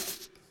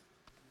truth.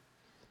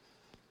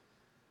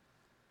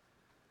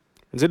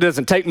 It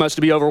doesn't take much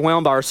to be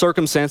overwhelmed by our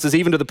circumstances,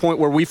 even to the point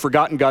where we've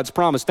forgotten God's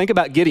promise. Think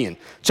about Gideon.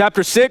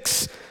 Chapter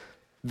 6,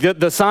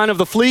 the sign of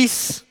the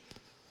fleece.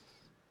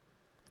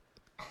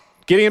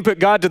 Gideon put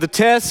God to the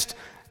test,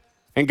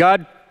 and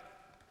God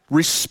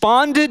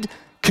responded,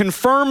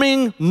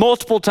 confirming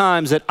multiple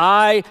times that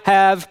I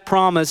have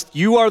promised,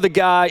 you are the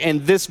guy,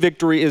 and this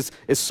victory is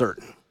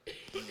certain.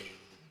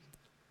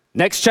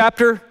 Next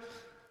chapter,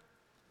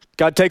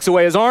 God takes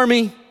away his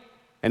army,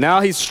 and now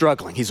he's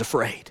struggling. He's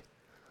afraid.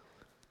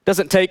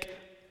 Doesn't take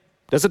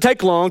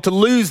long to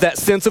lose that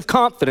sense of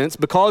confidence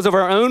because of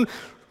our own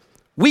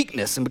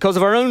weakness and because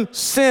of our own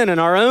sin and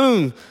our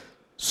own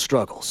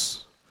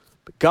struggles.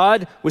 But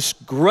God was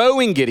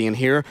growing Gideon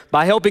here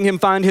by helping him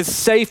find his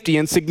safety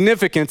and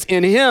significance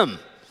in him,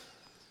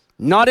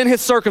 not in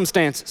his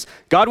circumstances.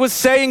 God was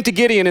saying to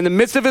Gideon in the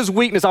midst of his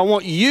weakness, I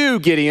want you,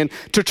 Gideon,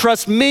 to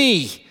trust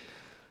me.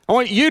 I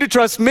want you to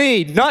trust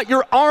me, not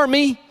your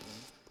army.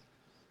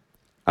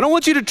 I don't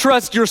want you to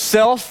trust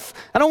yourself.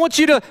 I don't want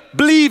you to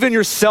believe in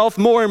yourself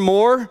more and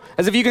more,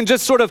 as if you can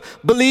just sort of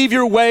believe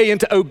your way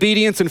into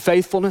obedience and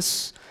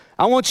faithfulness.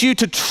 I want you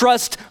to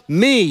trust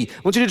me.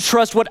 I want you to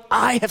trust what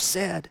I have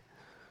said.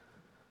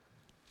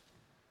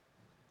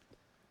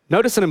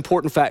 Notice an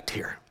important fact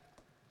here.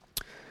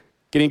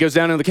 Gideon goes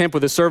down into the camp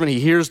with his servant. He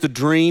hears the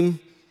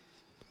dream.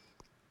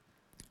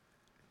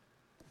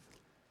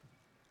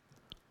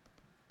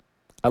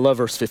 I love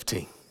verse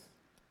 15.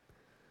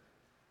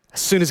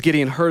 As soon as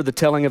Gideon heard the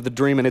telling of the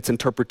dream and its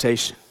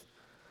interpretation,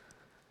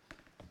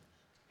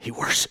 he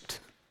worshiped.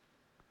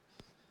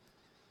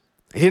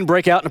 He didn't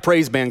break out in a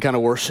praise band kind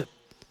of worship.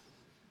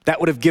 That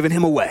would have given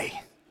him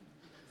away.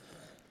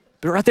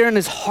 But right there in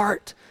his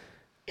heart,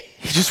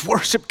 he just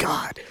worshiped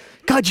God.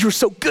 God, you're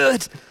so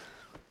good.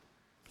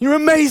 You're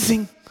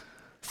amazing.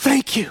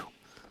 Thank you.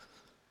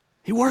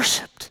 He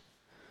worshiped.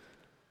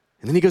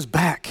 And then he goes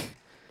back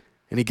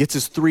and he gets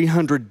his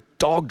 300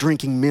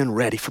 dog-drinking men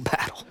ready for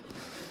battle.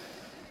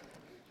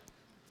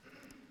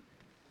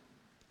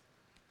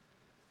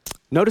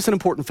 Notice an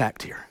important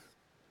fact here.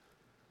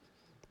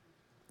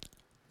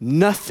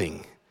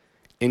 Nothing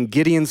in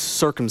Gideon's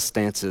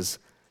circumstances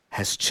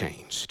has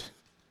changed.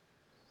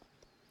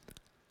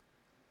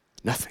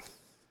 Nothing.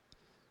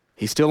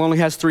 He still only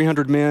has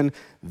 300 men.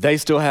 They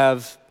still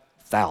have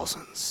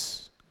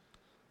thousands.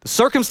 The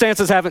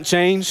circumstances haven't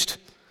changed.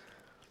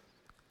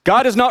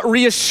 God has not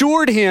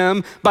reassured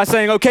him by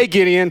saying, okay,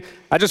 Gideon,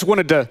 I just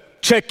wanted to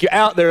check you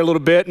out there a little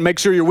bit and make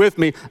sure you're with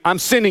me. I'm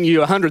sending you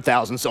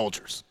 100,000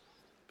 soldiers.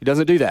 He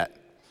doesn't do that.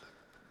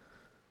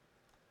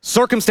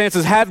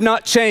 Circumstances have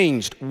not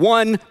changed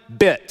one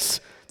bit.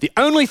 The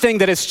only thing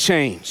that has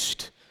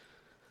changed,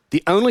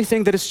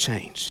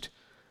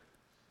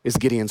 is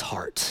Gideon's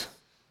heart.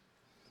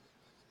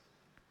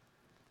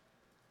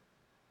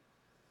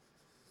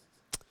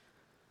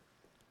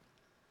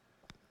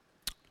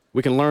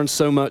 We can learn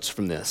so much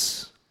from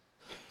this.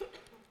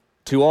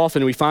 Too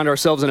often we find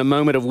ourselves in a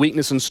moment of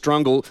weakness and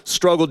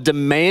struggle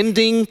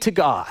demanding to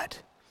God,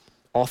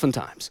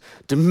 oftentimes,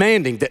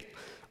 demanding that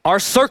our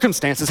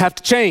circumstances have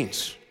to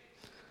change.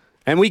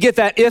 And we get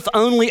that if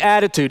only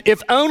attitude.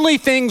 If only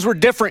things were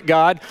different,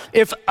 God.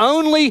 If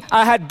only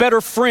I had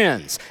better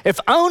friends. If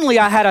only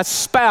I had a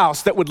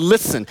spouse that would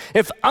listen.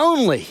 If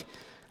only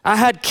I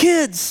had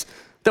kids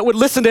that would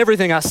listen to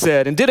everything I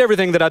said and did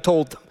everything that I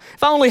told them.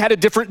 If I only had a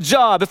different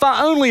job. If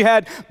I only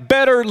had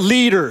better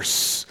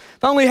leaders.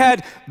 If I only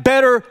had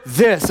better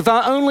this. If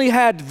I only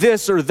had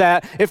this or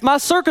that. If my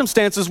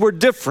circumstances were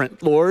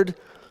different, Lord,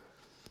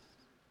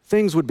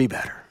 things would be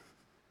better.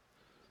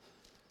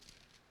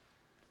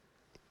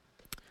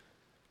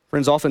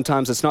 Friends,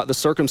 oftentimes it's not the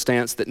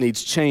circumstance that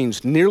needs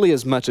changed nearly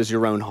as much as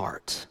your own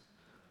heart.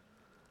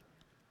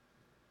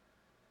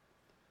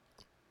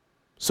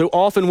 So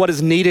often what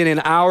is needed in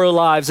our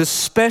lives,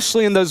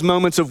 especially in those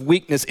moments of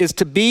weakness, is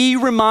to be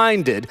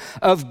reminded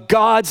of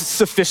God's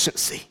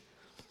sufficiency.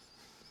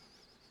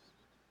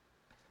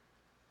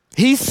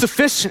 He's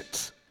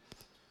sufficient.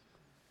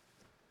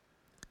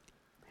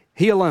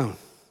 He alone.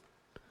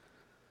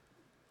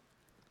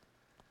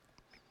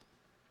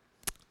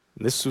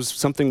 This was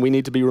something we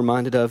need to be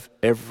reminded of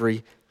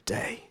every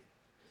day.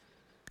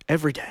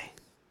 Every day.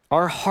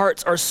 Our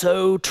hearts are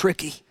so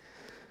tricky.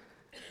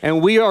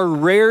 And we are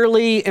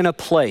rarely in a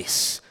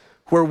place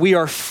where we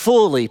are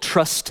fully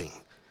trusting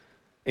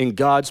in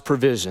God's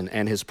provision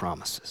and his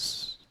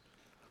promises.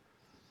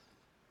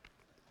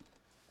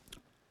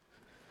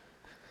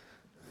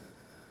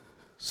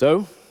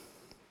 So,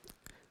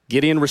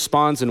 Gideon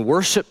responds in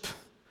worship,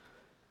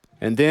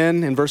 and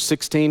then in verse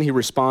 16, he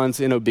responds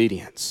in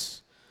obedience.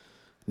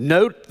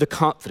 Note the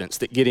confidence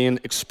that Gideon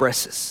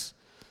expresses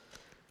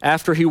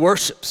after he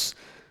worships.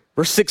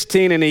 Verse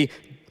 16, in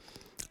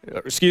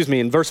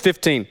verse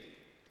 15,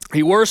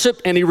 He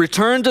worshiped and he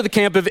returned to the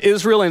camp of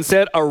Israel and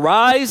said,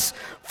 "Arise,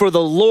 for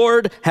the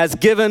Lord has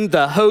given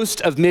the host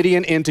of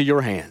Midian into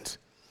your hand."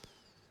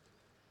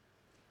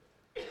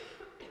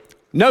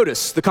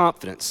 Notice the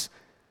confidence.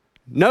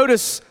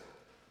 Notice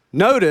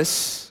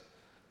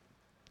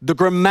the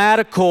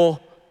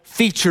grammatical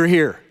feature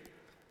here.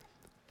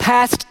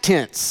 Past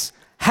tense,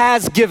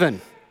 has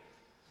given.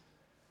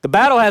 The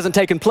battle hasn't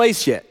taken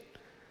place yet.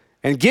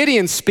 And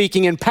Gideon's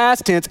speaking in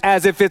past tense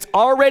as if it's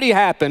already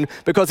happened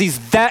because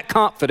he's that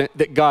confident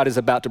that God is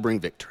about to bring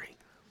victory.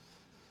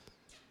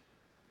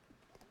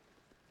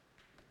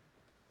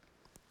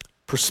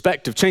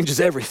 Perspective changes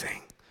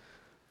everything.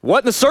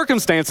 What the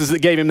circumstances that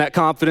gave him that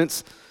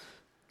confidence,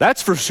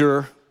 that's for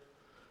sure.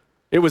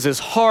 It was his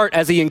heart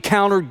as he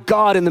encountered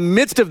God in the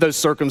midst of those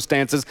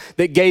circumstances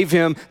that gave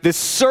him this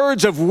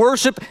surge of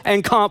worship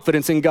and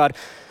confidence in God.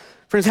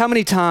 Friends, how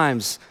many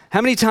times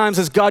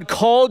has God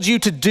called you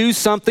to do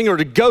something or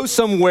to go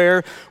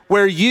somewhere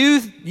where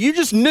you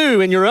just knew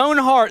in your own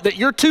heart that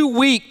you're too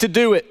weak to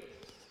do it?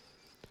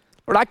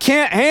 Lord, I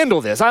can't handle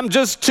this. I'm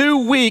just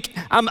too weak.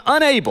 I'm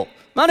unable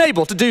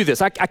to do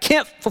this. I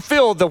can't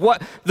fulfill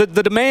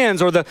the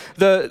demands or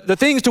the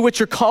things to which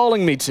you're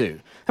calling me to.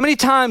 How many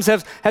times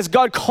has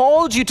God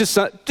called you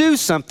to do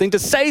something, to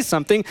say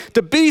something,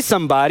 to be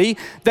somebody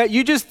that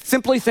you just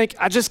simply think,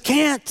 I just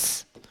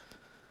can't.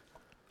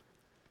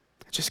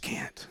 I just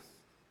can't.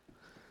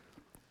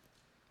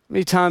 How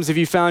many times have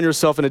you found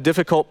yourself in a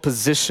difficult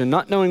position,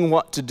 not knowing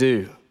what to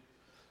do?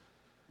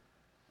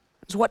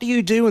 So what do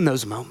you do in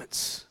those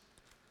moments?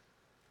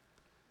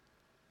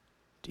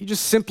 Do you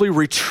just simply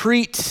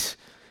retreat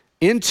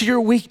into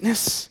your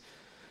weakness?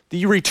 Do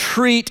you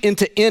retreat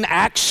into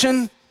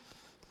inaction?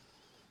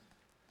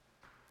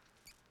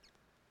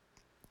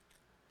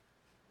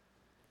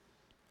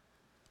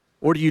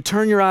 Or do you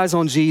turn your eyes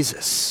on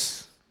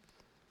Jesus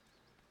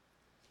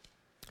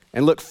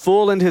and look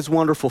full into his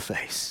wonderful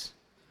face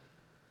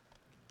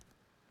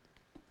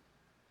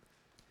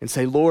and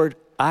say, Lord,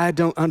 I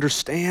don't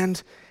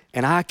understand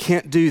and I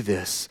can't do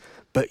this,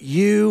 but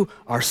you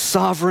are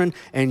sovereign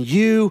and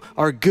you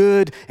are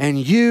good and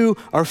you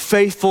are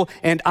faithful,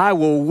 and I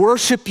will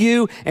worship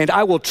you and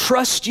I will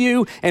trust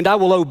you and I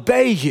will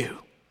obey you.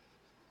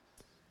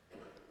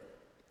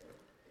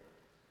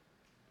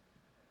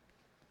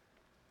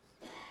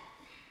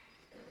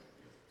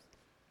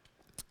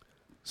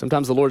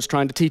 Sometimes the Lord's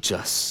trying to teach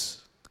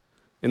us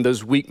in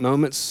those weak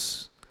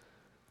moments,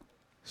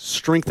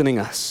 strengthening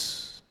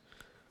us.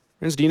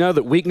 Friends, do you know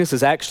that weakness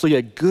is actually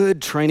a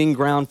good training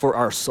ground for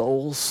our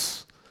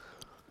souls?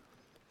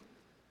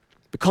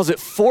 Because it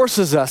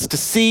forces us to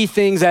see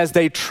things as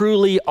they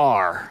truly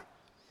are.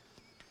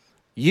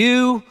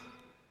 You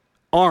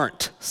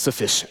aren't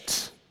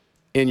sufficient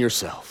in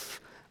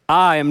yourself.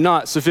 I am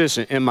not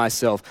sufficient in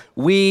myself.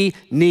 We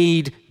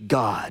need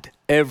God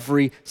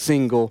every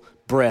single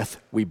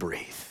breath we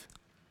breathe.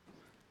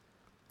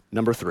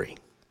 Number 3,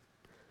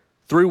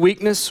 through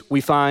weakness, we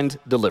find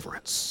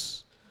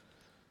deliverance.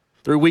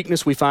 Through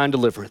weakness, we find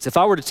deliverance. If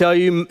I were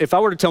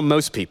to tell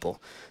most people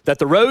that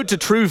the road to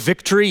true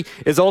victory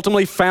is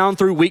ultimately found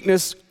through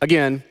weakness,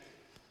 again,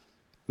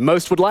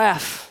 most would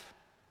laugh.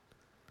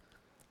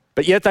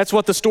 But yet that's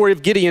what the story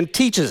of Gideon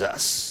teaches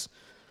us.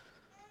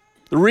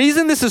 The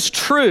reason this is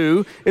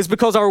true is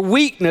because our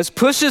weakness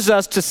pushes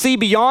us to see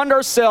beyond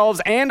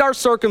ourselves and our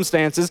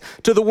circumstances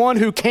to the one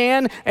who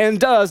can and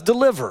does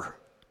deliver.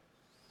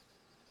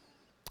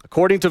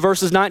 According to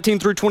verses 19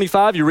 through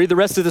 25, you read the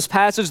rest of this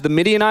passage, the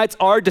Midianites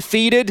are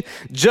defeated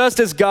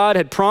just as God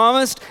had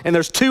promised, and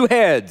there's 2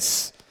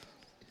 heads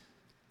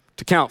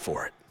to count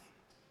for it.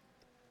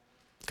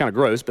 It's kind of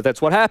gross, but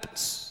that's what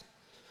happens.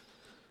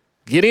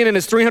 Gideon and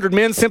his 300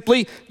 men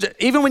simply,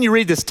 even when you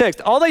read this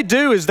text, all they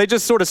do is they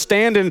just sort of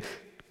stand in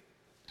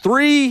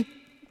 3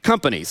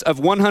 companies of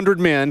 100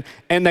 men,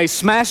 and they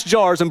smash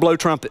jars and blow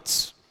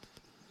trumpets.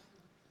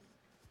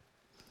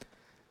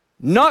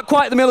 Not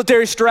quite the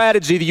military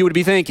strategy that you would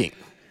be thinking.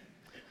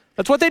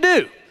 That's what they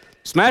do.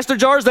 Smash their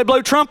jars, they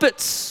blow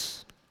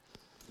trumpets.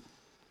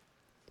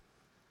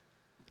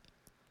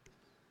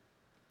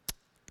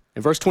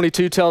 And verse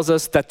 22 tells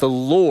us that the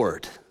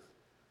Lord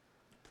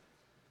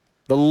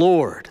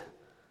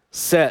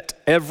set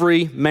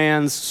every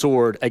man's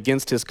sword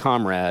against his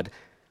comrade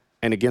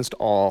and against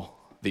all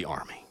the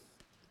army.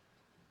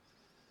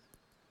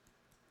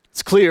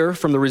 It's clear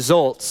from the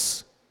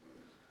results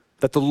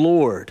that the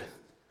Lord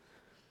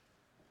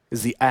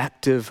is the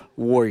active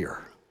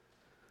warrior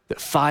that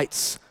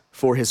fights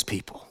for his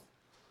people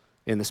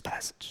in this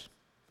passage.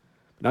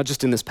 Not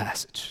just in this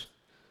passage.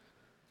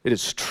 It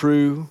is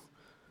true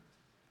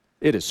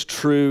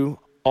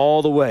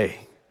all the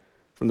way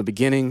from the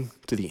beginning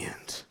to the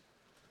end.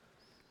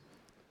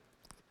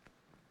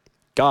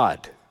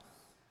 God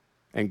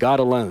and God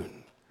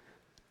alone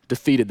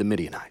defeated the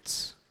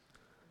Midianites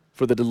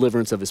for the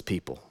deliverance of his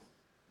people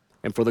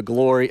and for the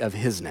glory of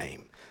his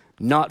name,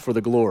 not for the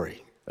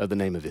glory of the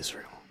name of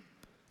Israel.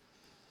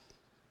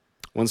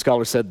 One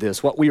scholar said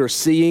this: what we are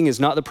seeing is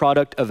not the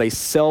product of a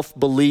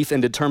self-belief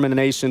and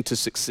determination to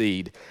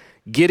succeed.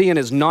 Gideon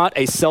is not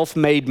a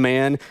self-made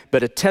man,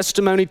 but a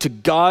testimony to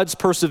God's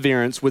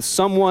perseverance with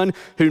someone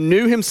who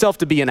knew himself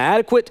to be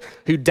inadequate,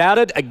 who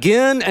doubted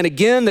again and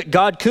again that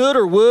God could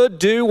or would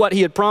do what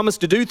he had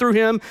promised to do through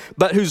him,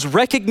 but whose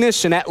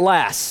recognition at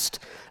last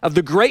of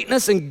the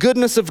greatness and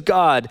goodness of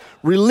God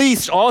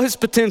released all his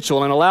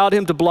potential and allowed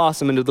him to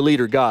blossom into the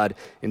leader God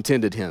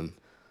intended him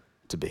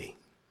to be.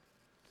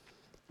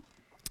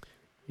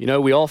 You know,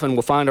 we often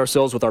will find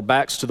ourselves with our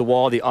backs to the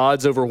wall, the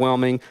odds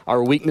overwhelming,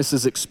 our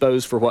weaknesses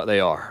exposed for what they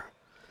are.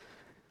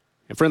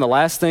 And friend, the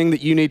last thing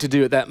that you need to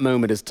do at that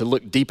moment is to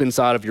look deep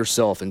inside of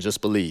yourself and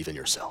just believe in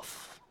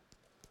yourself.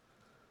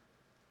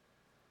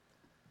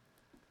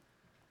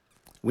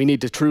 We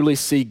need to truly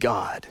see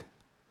God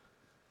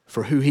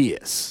for who he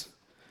is.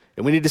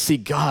 And we need to see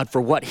God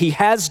for what he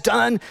has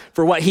done,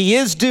 for what he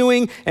is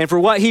doing, and for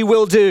what he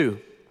will do.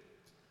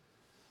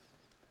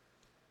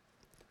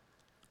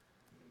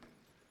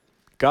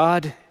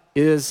 God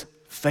is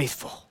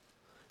faithful,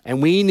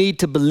 and we need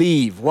to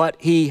believe what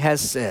he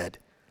has said.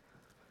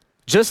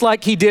 Just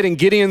like he did in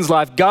Gideon's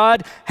life,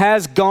 God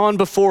has gone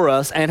before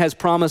us and has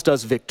promised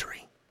us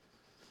victory.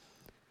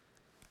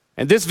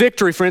 And this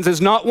victory, friends,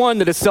 is not one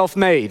that is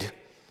self-made.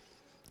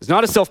 It's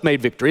not a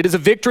self-made victory. It is a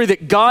victory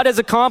that God has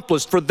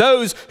accomplished for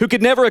those who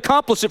could never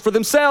accomplish it for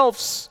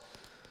themselves.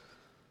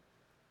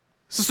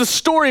 This is the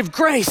story of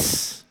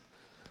grace.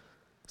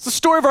 It's the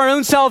story of our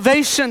own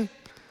salvation.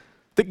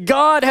 That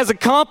God has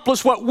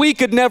accomplished what we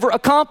could never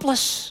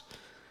accomplish.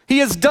 He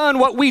has done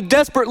what we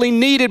desperately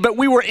needed, but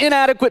we were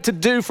inadequate to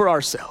do for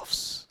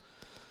ourselves.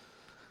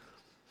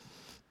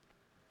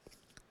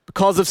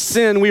 Because of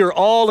sin, we are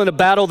all in a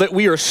battle that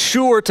we are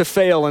sure to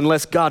fail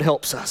unless God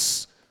helps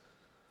us.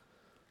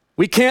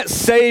 We can't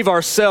save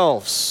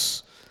ourselves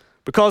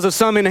because of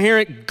some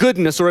inherent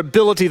goodness or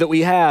ability that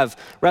we have.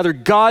 Rather,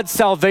 God's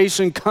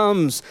salvation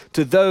comes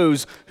to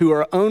those who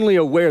are only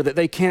aware that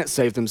they can't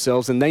save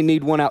themselves and they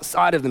need one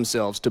outside of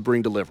themselves to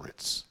bring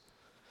deliverance.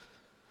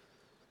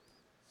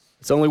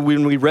 It's only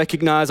when we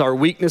recognize our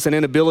weakness and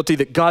inability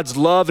that God's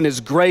love and his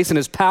grace and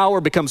his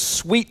power become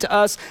sweet to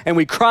us and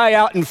we cry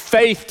out in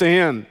faith to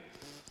him.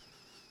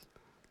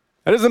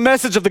 That is the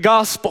message of the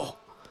gospel.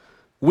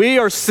 We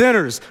are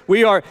sinners.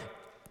 We are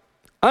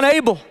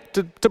unable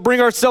to bring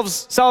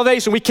ourselves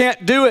salvation. We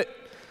can't do it.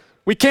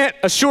 We can't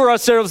assure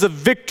ourselves of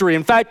victory.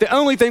 In fact, the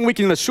only thing we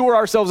can assure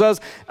ourselves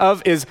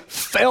of is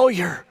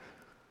failure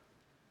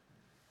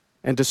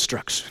and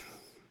destruction.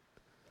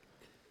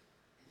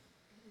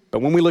 But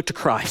when we look to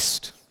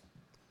Christ,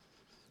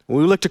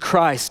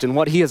 and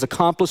what he has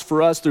accomplished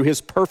for us through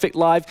his perfect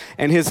life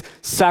and his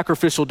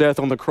sacrificial death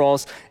on the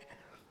cross,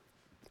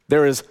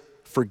 there is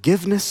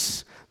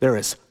forgiveness, there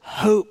is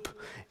hope,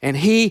 and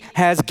he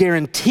has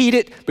guaranteed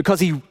it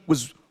because he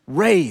was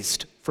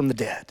raised from the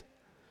dead.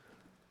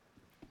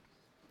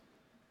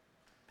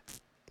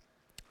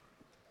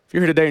 If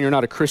you're here today and you're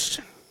not a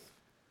Christian,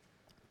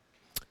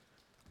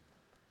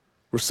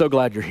 we're so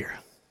glad you're here.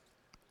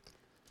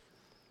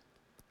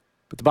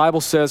 But the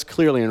Bible says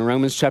clearly in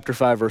Romans chapter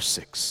 5, verse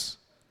 6,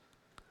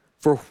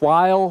 for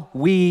while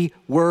we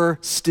were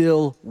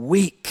still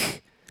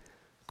weak,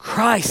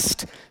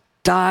 Christ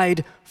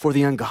died for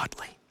the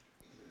ungodly.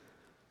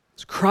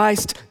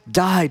 Christ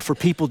died for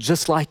people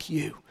just like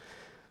you.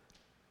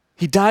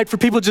 He died for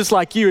people just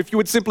like you. If you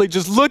would simply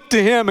just look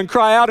to him and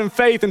cry out in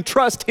faith and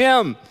trust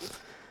him.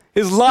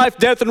 His life,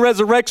 death, and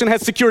resurrection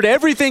has secured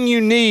everything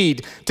you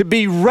need to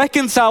be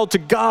reconciled to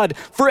God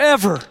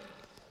forever.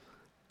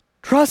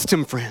 Trust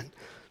him, friend.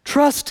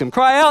 Trust him.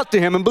 Cry out to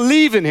him and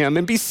believe in him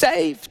and be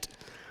saved.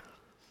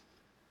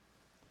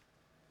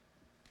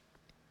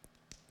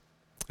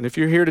 And if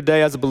you're here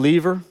today as a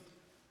believer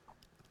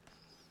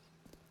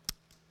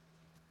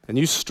and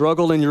you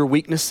struggle in your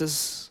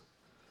weaknesses,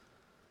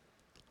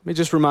 let me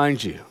just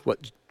remind you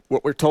what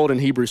we're told in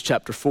Hebrews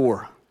chapter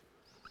 4.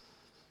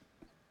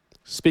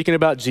 Speaking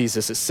about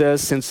Jesus, it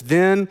says, since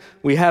then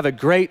we have a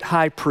great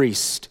high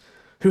priest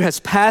who has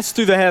passed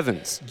through the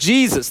heavens,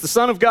 Jesus, the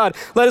Son of God.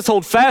 Let us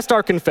hold fast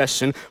our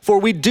confession, for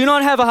we do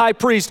not have a high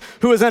priest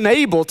who is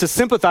unable to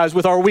sympathize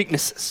with our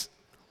weaknesses,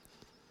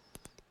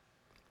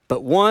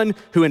 but one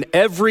who in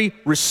every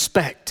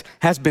respect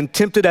has been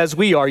tempted as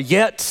we are,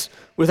 yet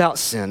without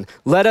sin.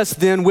 Let us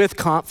then with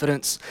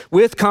confidence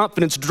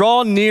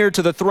draw near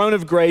to the throne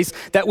of grace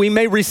that we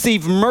may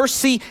receive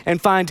mercy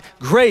and find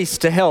grace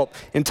to help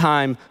in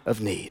time of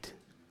need.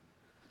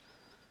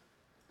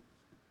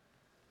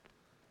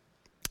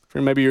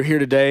 Friend, maybe you're here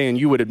today and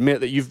you would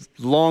admit that you've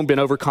long been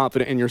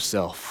overconfident in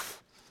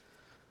yourself.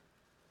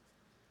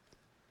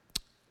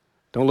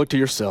 Don't look to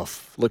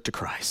yourself, look to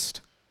Christ.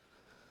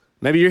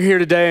 Maybe you're here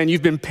today and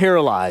you've been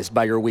paralyzed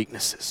by your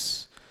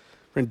weaknesses.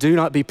 Friend, do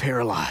not be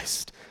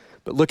paralyzed,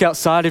 but look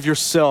outside of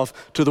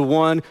yourself to the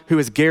one who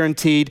has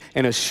guaranteed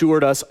and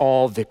assured us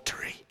all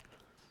victory.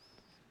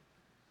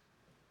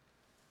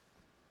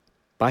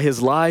 By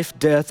his life,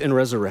 death, and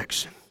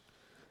resurrection,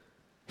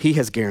 he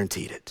has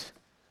guaranteed it.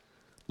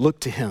 Look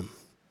to him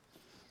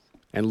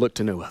and look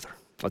to no other.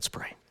 Let's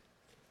pray.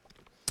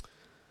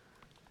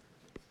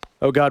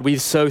 Oh God, we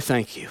so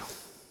thank you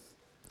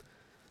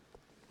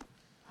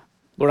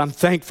Lord, I'm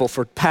thankful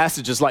for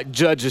passages like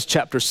Judges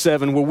chapter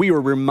 7 where we were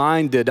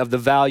reminded of the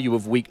value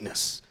of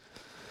weakness.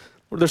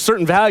 Lord, there's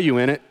certain value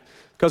in it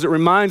because it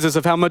reminds us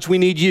of how much we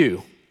need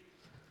you.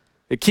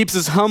 It keeps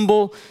us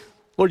humble.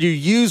 Lord, you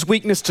use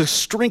weakness to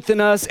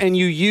strengthen us and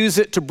you use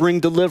it to bring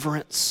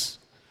deliverance.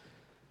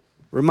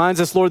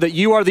 Reminds us, Lord, that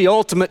you are the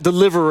ultimate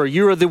deliverer.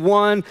 You are the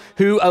one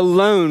who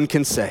alone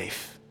can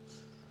save.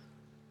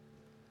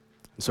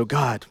 And so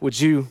God, would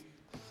you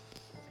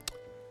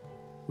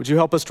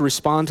help us to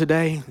respond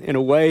today in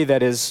a way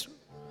that is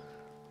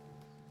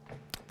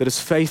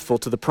faithful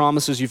to the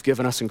promises you've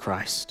given us in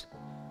Christ?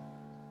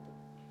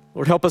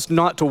 Lord, help us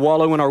not to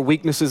wallow in our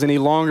weaknesses any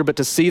longer, but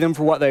to see them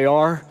for what they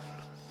are.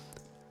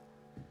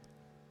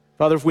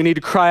 Father, if we need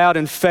to cry out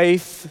in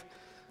faith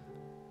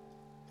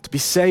to be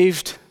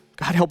saved,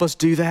 God, help us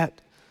do that.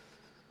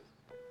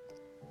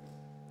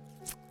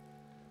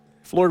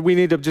 If, Lord, we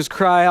need to just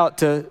cry out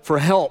for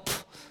help,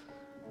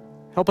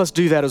 help us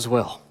do that as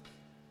well.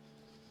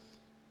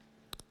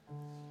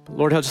 But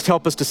Lord, just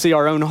help us to see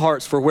our own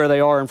hearts for where they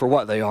are and for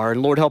what they are.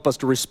 And Lord, help us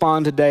to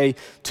respond today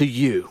to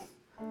you.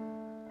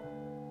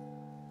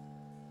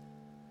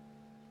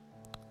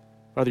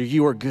 Father,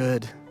 you are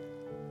good.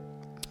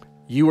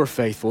 You are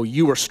faithful.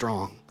 You are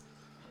strong.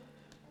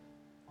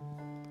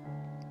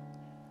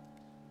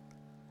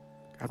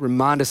 God,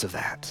 remind us of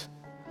that.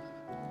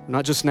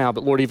 Not just now,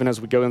 but Lord, even as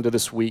we go into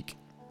this week.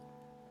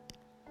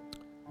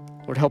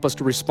 Lord, help us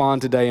to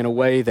respond today in a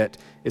way that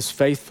is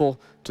faithful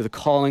to the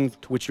calling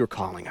to which you're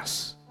calling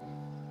us.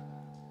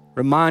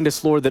 Remind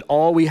us, Lord, that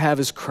all we have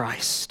is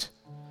Christ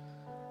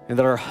and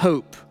that our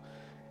hope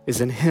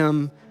is in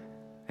him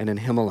and in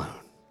him alone.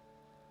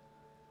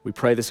 We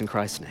pray this in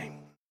Christ's name.